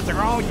sure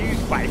they're all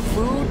used by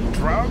food,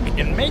 drug,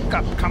 and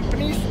makeup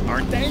companies,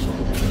 aren't they?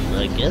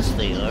 I guess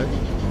they are.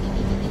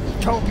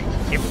 Toby,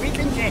 if we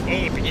can get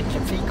Abe into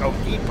Vico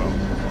Depot,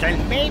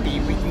 then maybe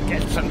we can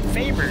get some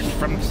favors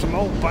from some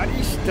old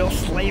buddies still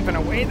slaving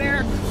away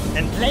there,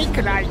 and they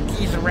could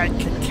ID the red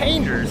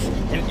containers,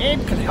 and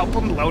Abe could help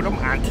them load them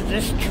onto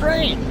this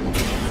train.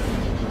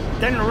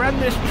 Then run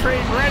this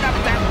train right up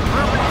that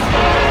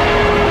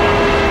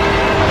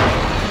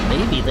brewery.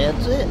 Maybe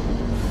that's it.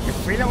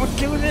 If we don't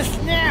do this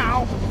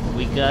now,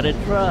 we gotta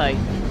try.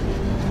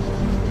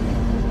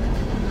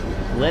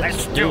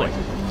 Let's do it.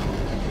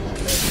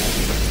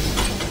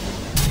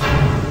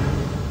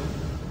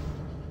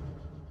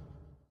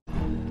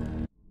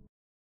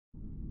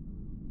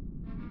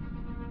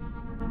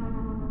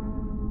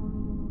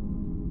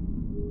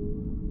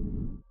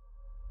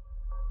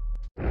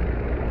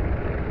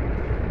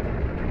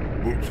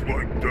 Looks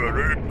like that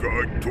ape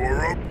guy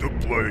tore up the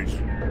place.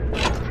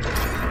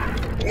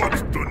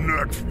 What's the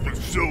next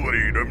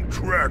facility them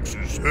tracks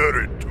is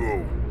headed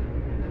to?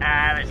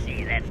 Let's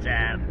see, that's,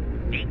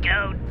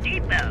 Vico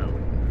Depot.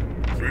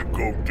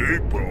 Vico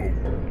Depot?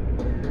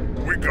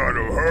 We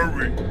gotta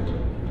hurry.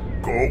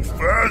 Go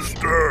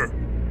faster!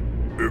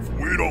 If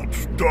we don't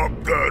stop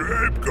that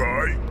ape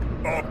guy,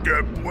 I'll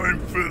get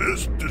blamed for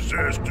this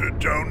disaster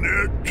down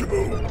there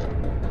too.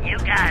 You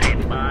got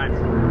it, boss.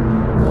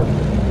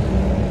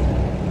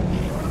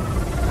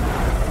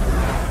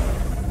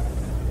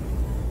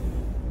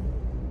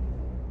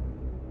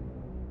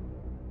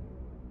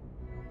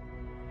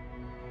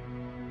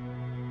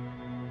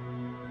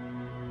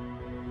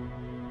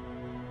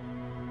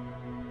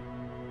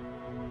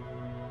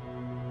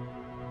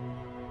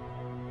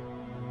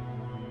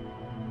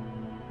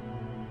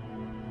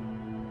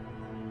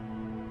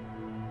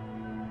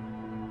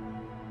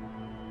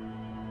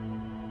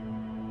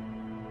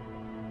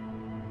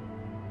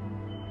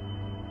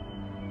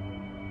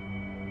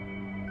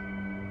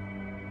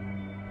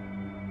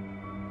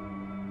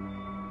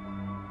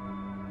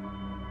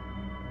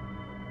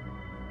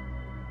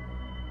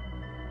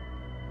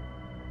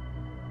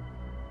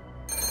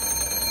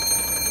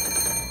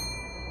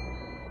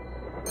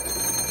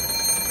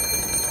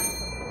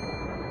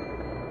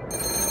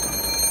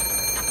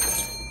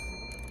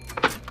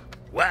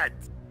 What?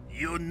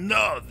 You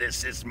know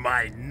this is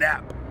my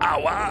nap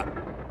hour?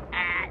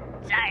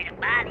 Sorry to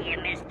bother you,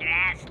 Mr.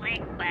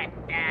 Aslick, but,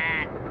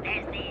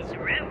 there's these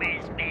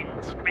rumors been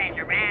spreading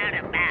around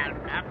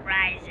about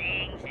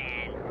uprisings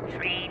and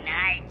train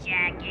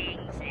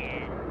hijackings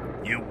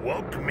and... You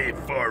woke me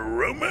for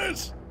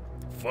rumors?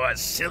 For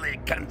silly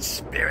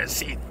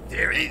conspiracy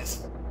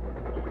theories?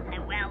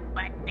 Well,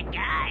 but the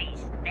guys,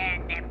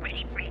 they're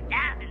pretty freaked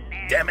out and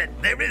they're... Damn it,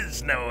 there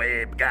is no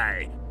Abe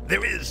guy.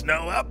 There is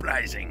no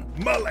uprising.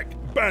 Moloch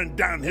burned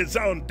down his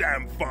own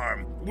damn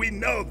farm. We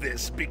know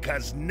this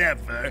because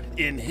never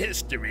in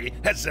history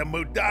has a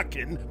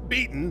Mudakin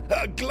beaten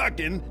a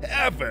Gluckin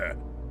ever.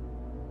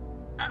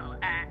 Oh,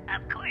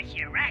 of course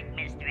you're right,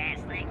 Mr.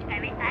 Aslick. I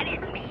mean, I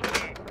didn't mean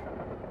to...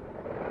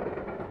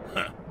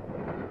 Huh.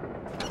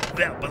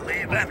 They'll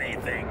believe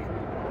anything.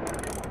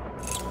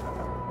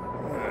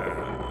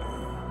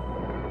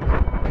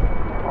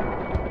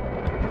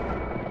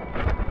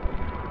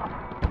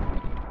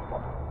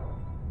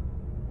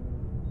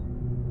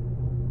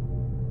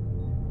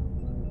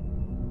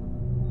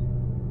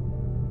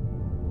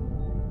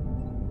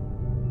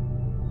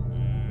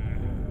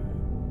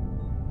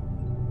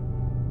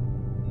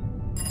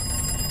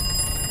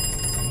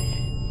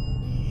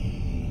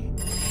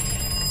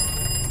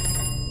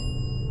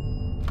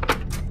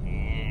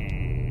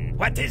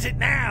 What is it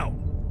now?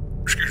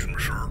 Excuse me,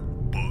 sir,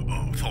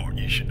 but thought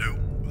you should know.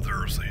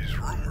 There's these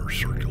rumors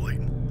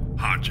circulating.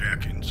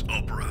 Hijackings,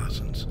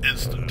 uprisings,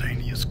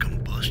 instantaneous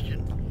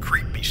combustion,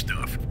 creepy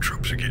stuff.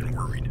 Troops are getting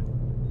worried.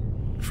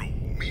 So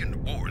me and the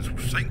boys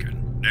was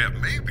thinking that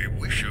maybe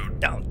we should...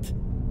 Don't.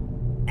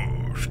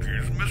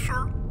 Excuse me,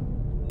 sir?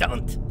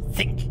 Don't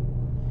think.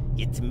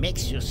 It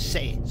makes you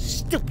say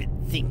stupid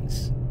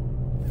things.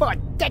 For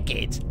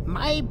decades,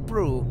 my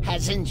brew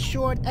has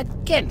ensured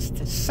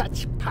against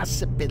such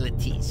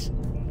possibilities.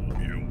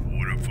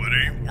 What if it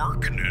ain't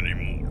working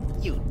anymore?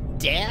 You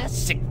dare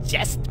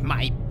suggest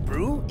my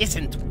brew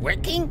isn't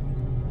working?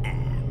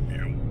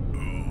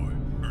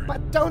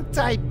 But don't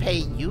I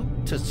pay you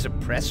to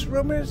suppress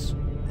rumors?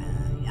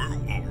 Yes,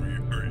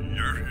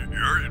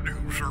 you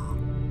do, sir.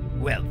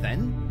 Well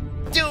then,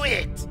 do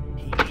it!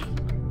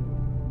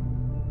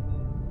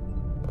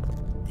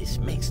 This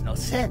makes no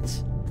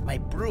sense. My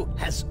brew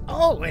has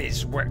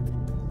always worked.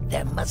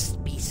 There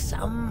must be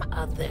some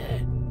other...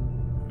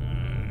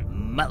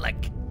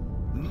 Moloch.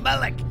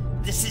 Moloch!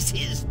 This is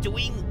his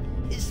doing.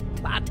 His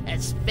plot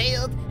has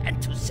failed,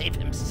 and to save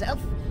himself,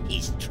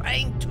 he's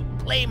trying to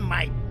blame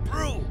my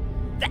brew.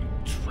 That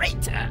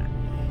traitor!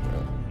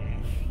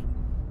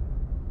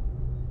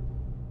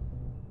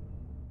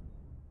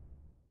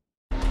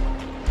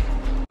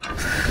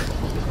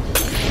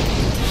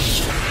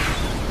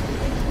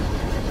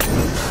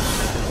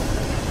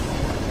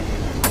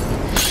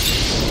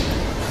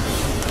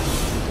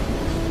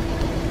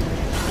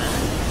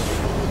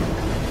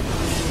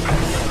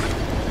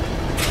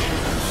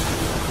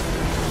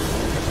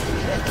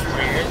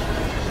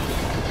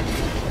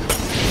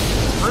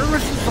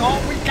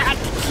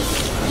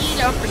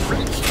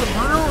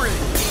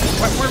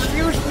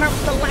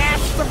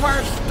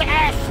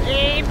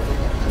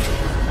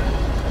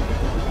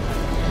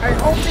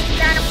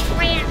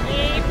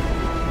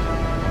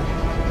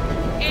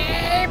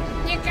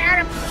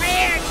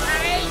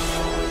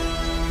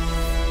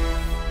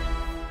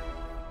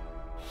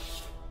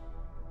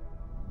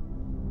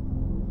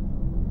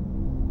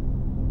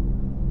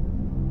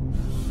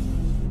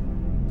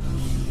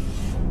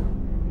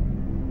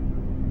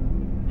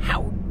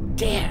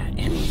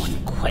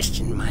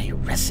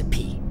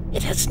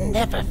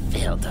 Never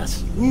failed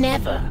us.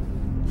 Never.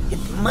 It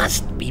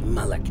must be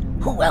Moloch.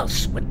 Who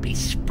else would be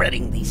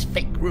spreading these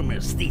fake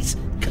rumors, these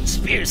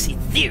conspiracy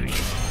theories?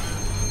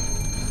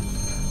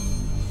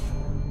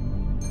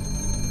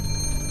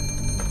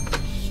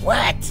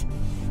 What?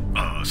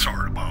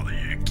 Sorry to bother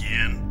you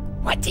again.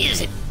 What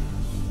is it?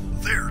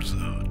 There's, 2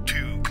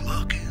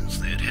 Gluckins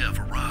that have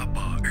arrived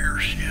by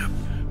airship.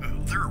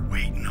 They're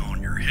waiting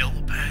on your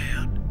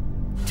helipad.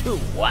 2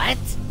 what?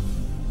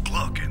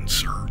 Gluckins,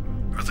 sir.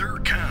 They're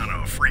kind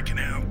of freaking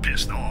out,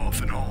 pissed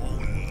off and all,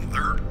 and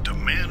they're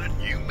demanding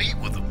you meet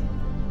with them.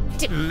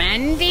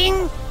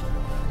 Demanding?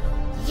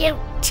 You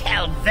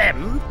tell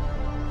them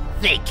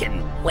they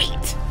can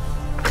wait.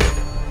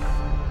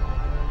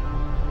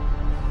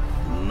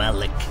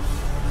 Moloch,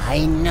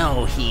 I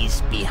know he's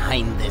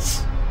behind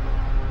this.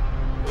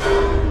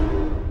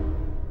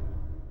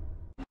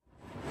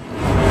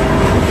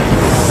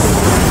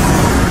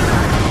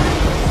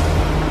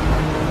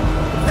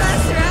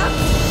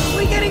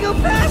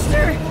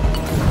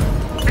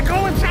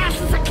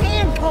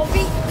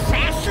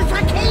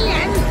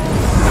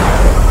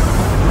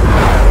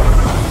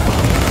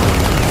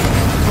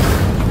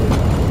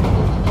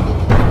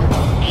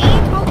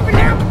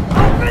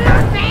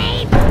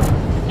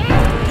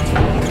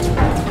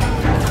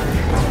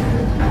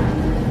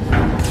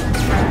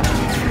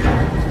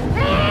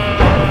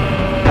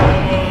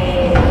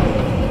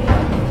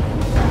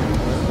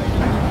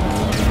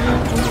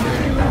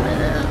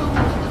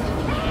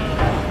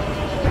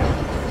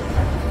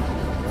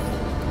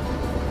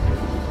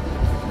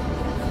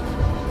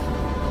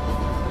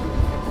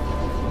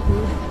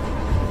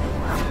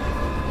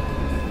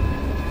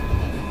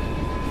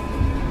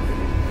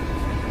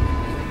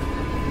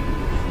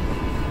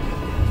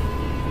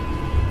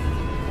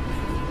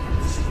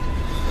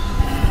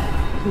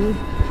 So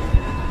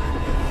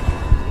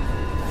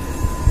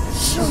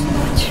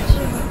much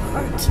for a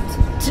heart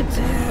to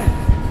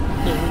bear.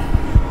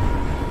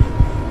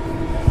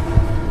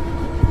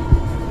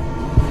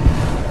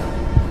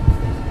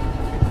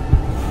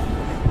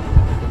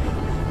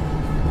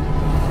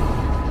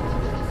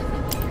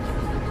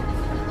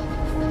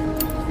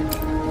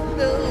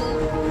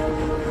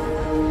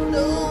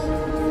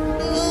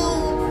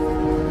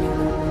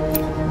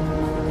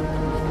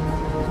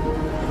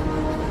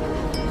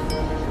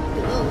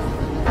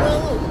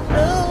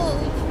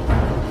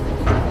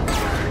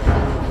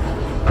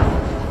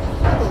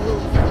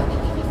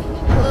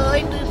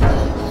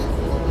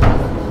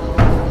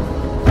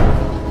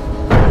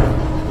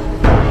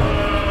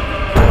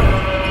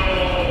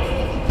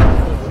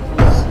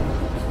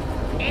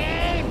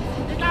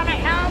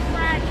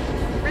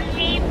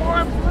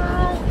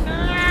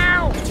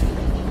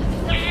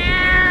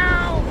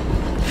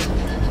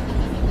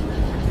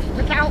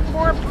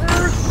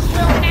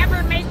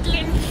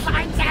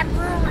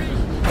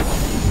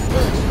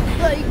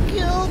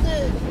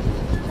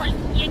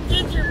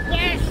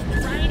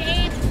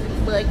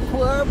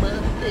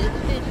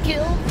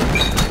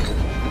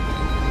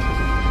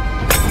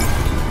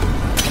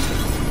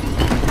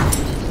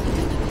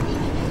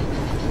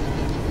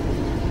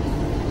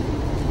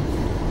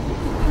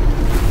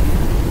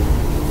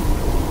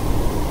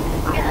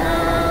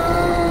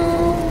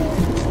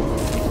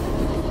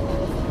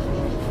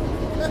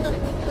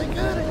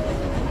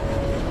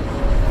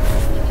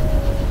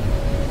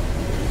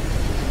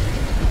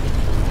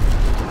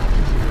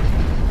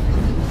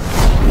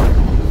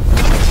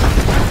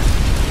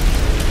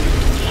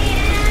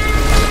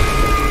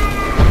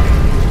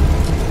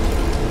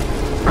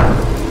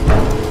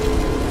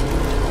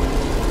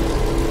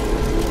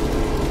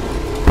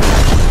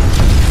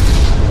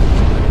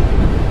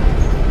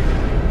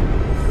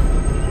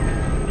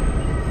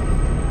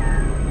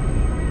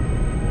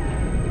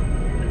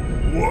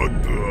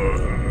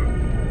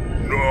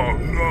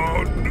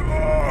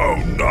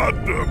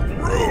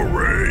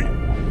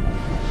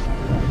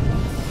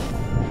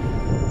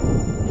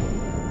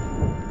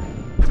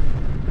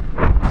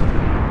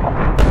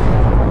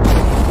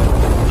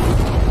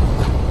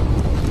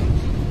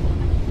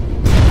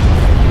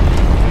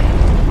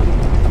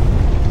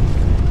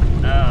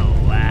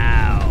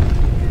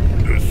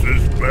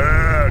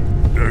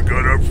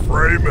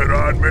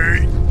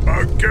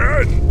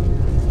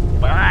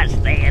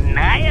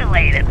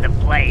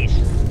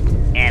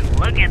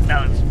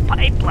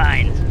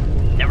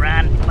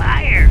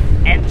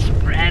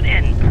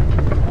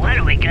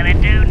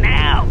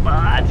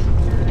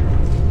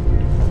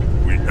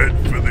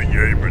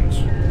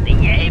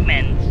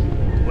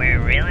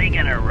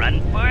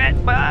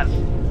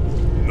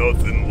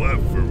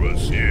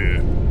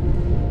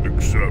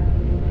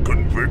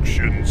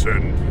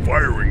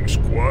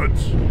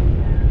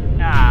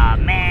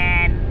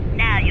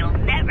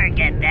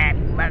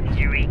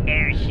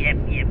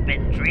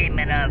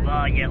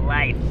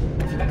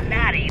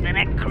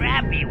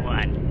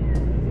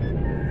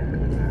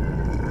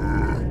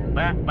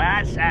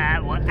 Boss,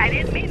 I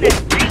didn't mean to.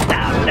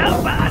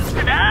 No, boss.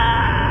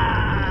 No!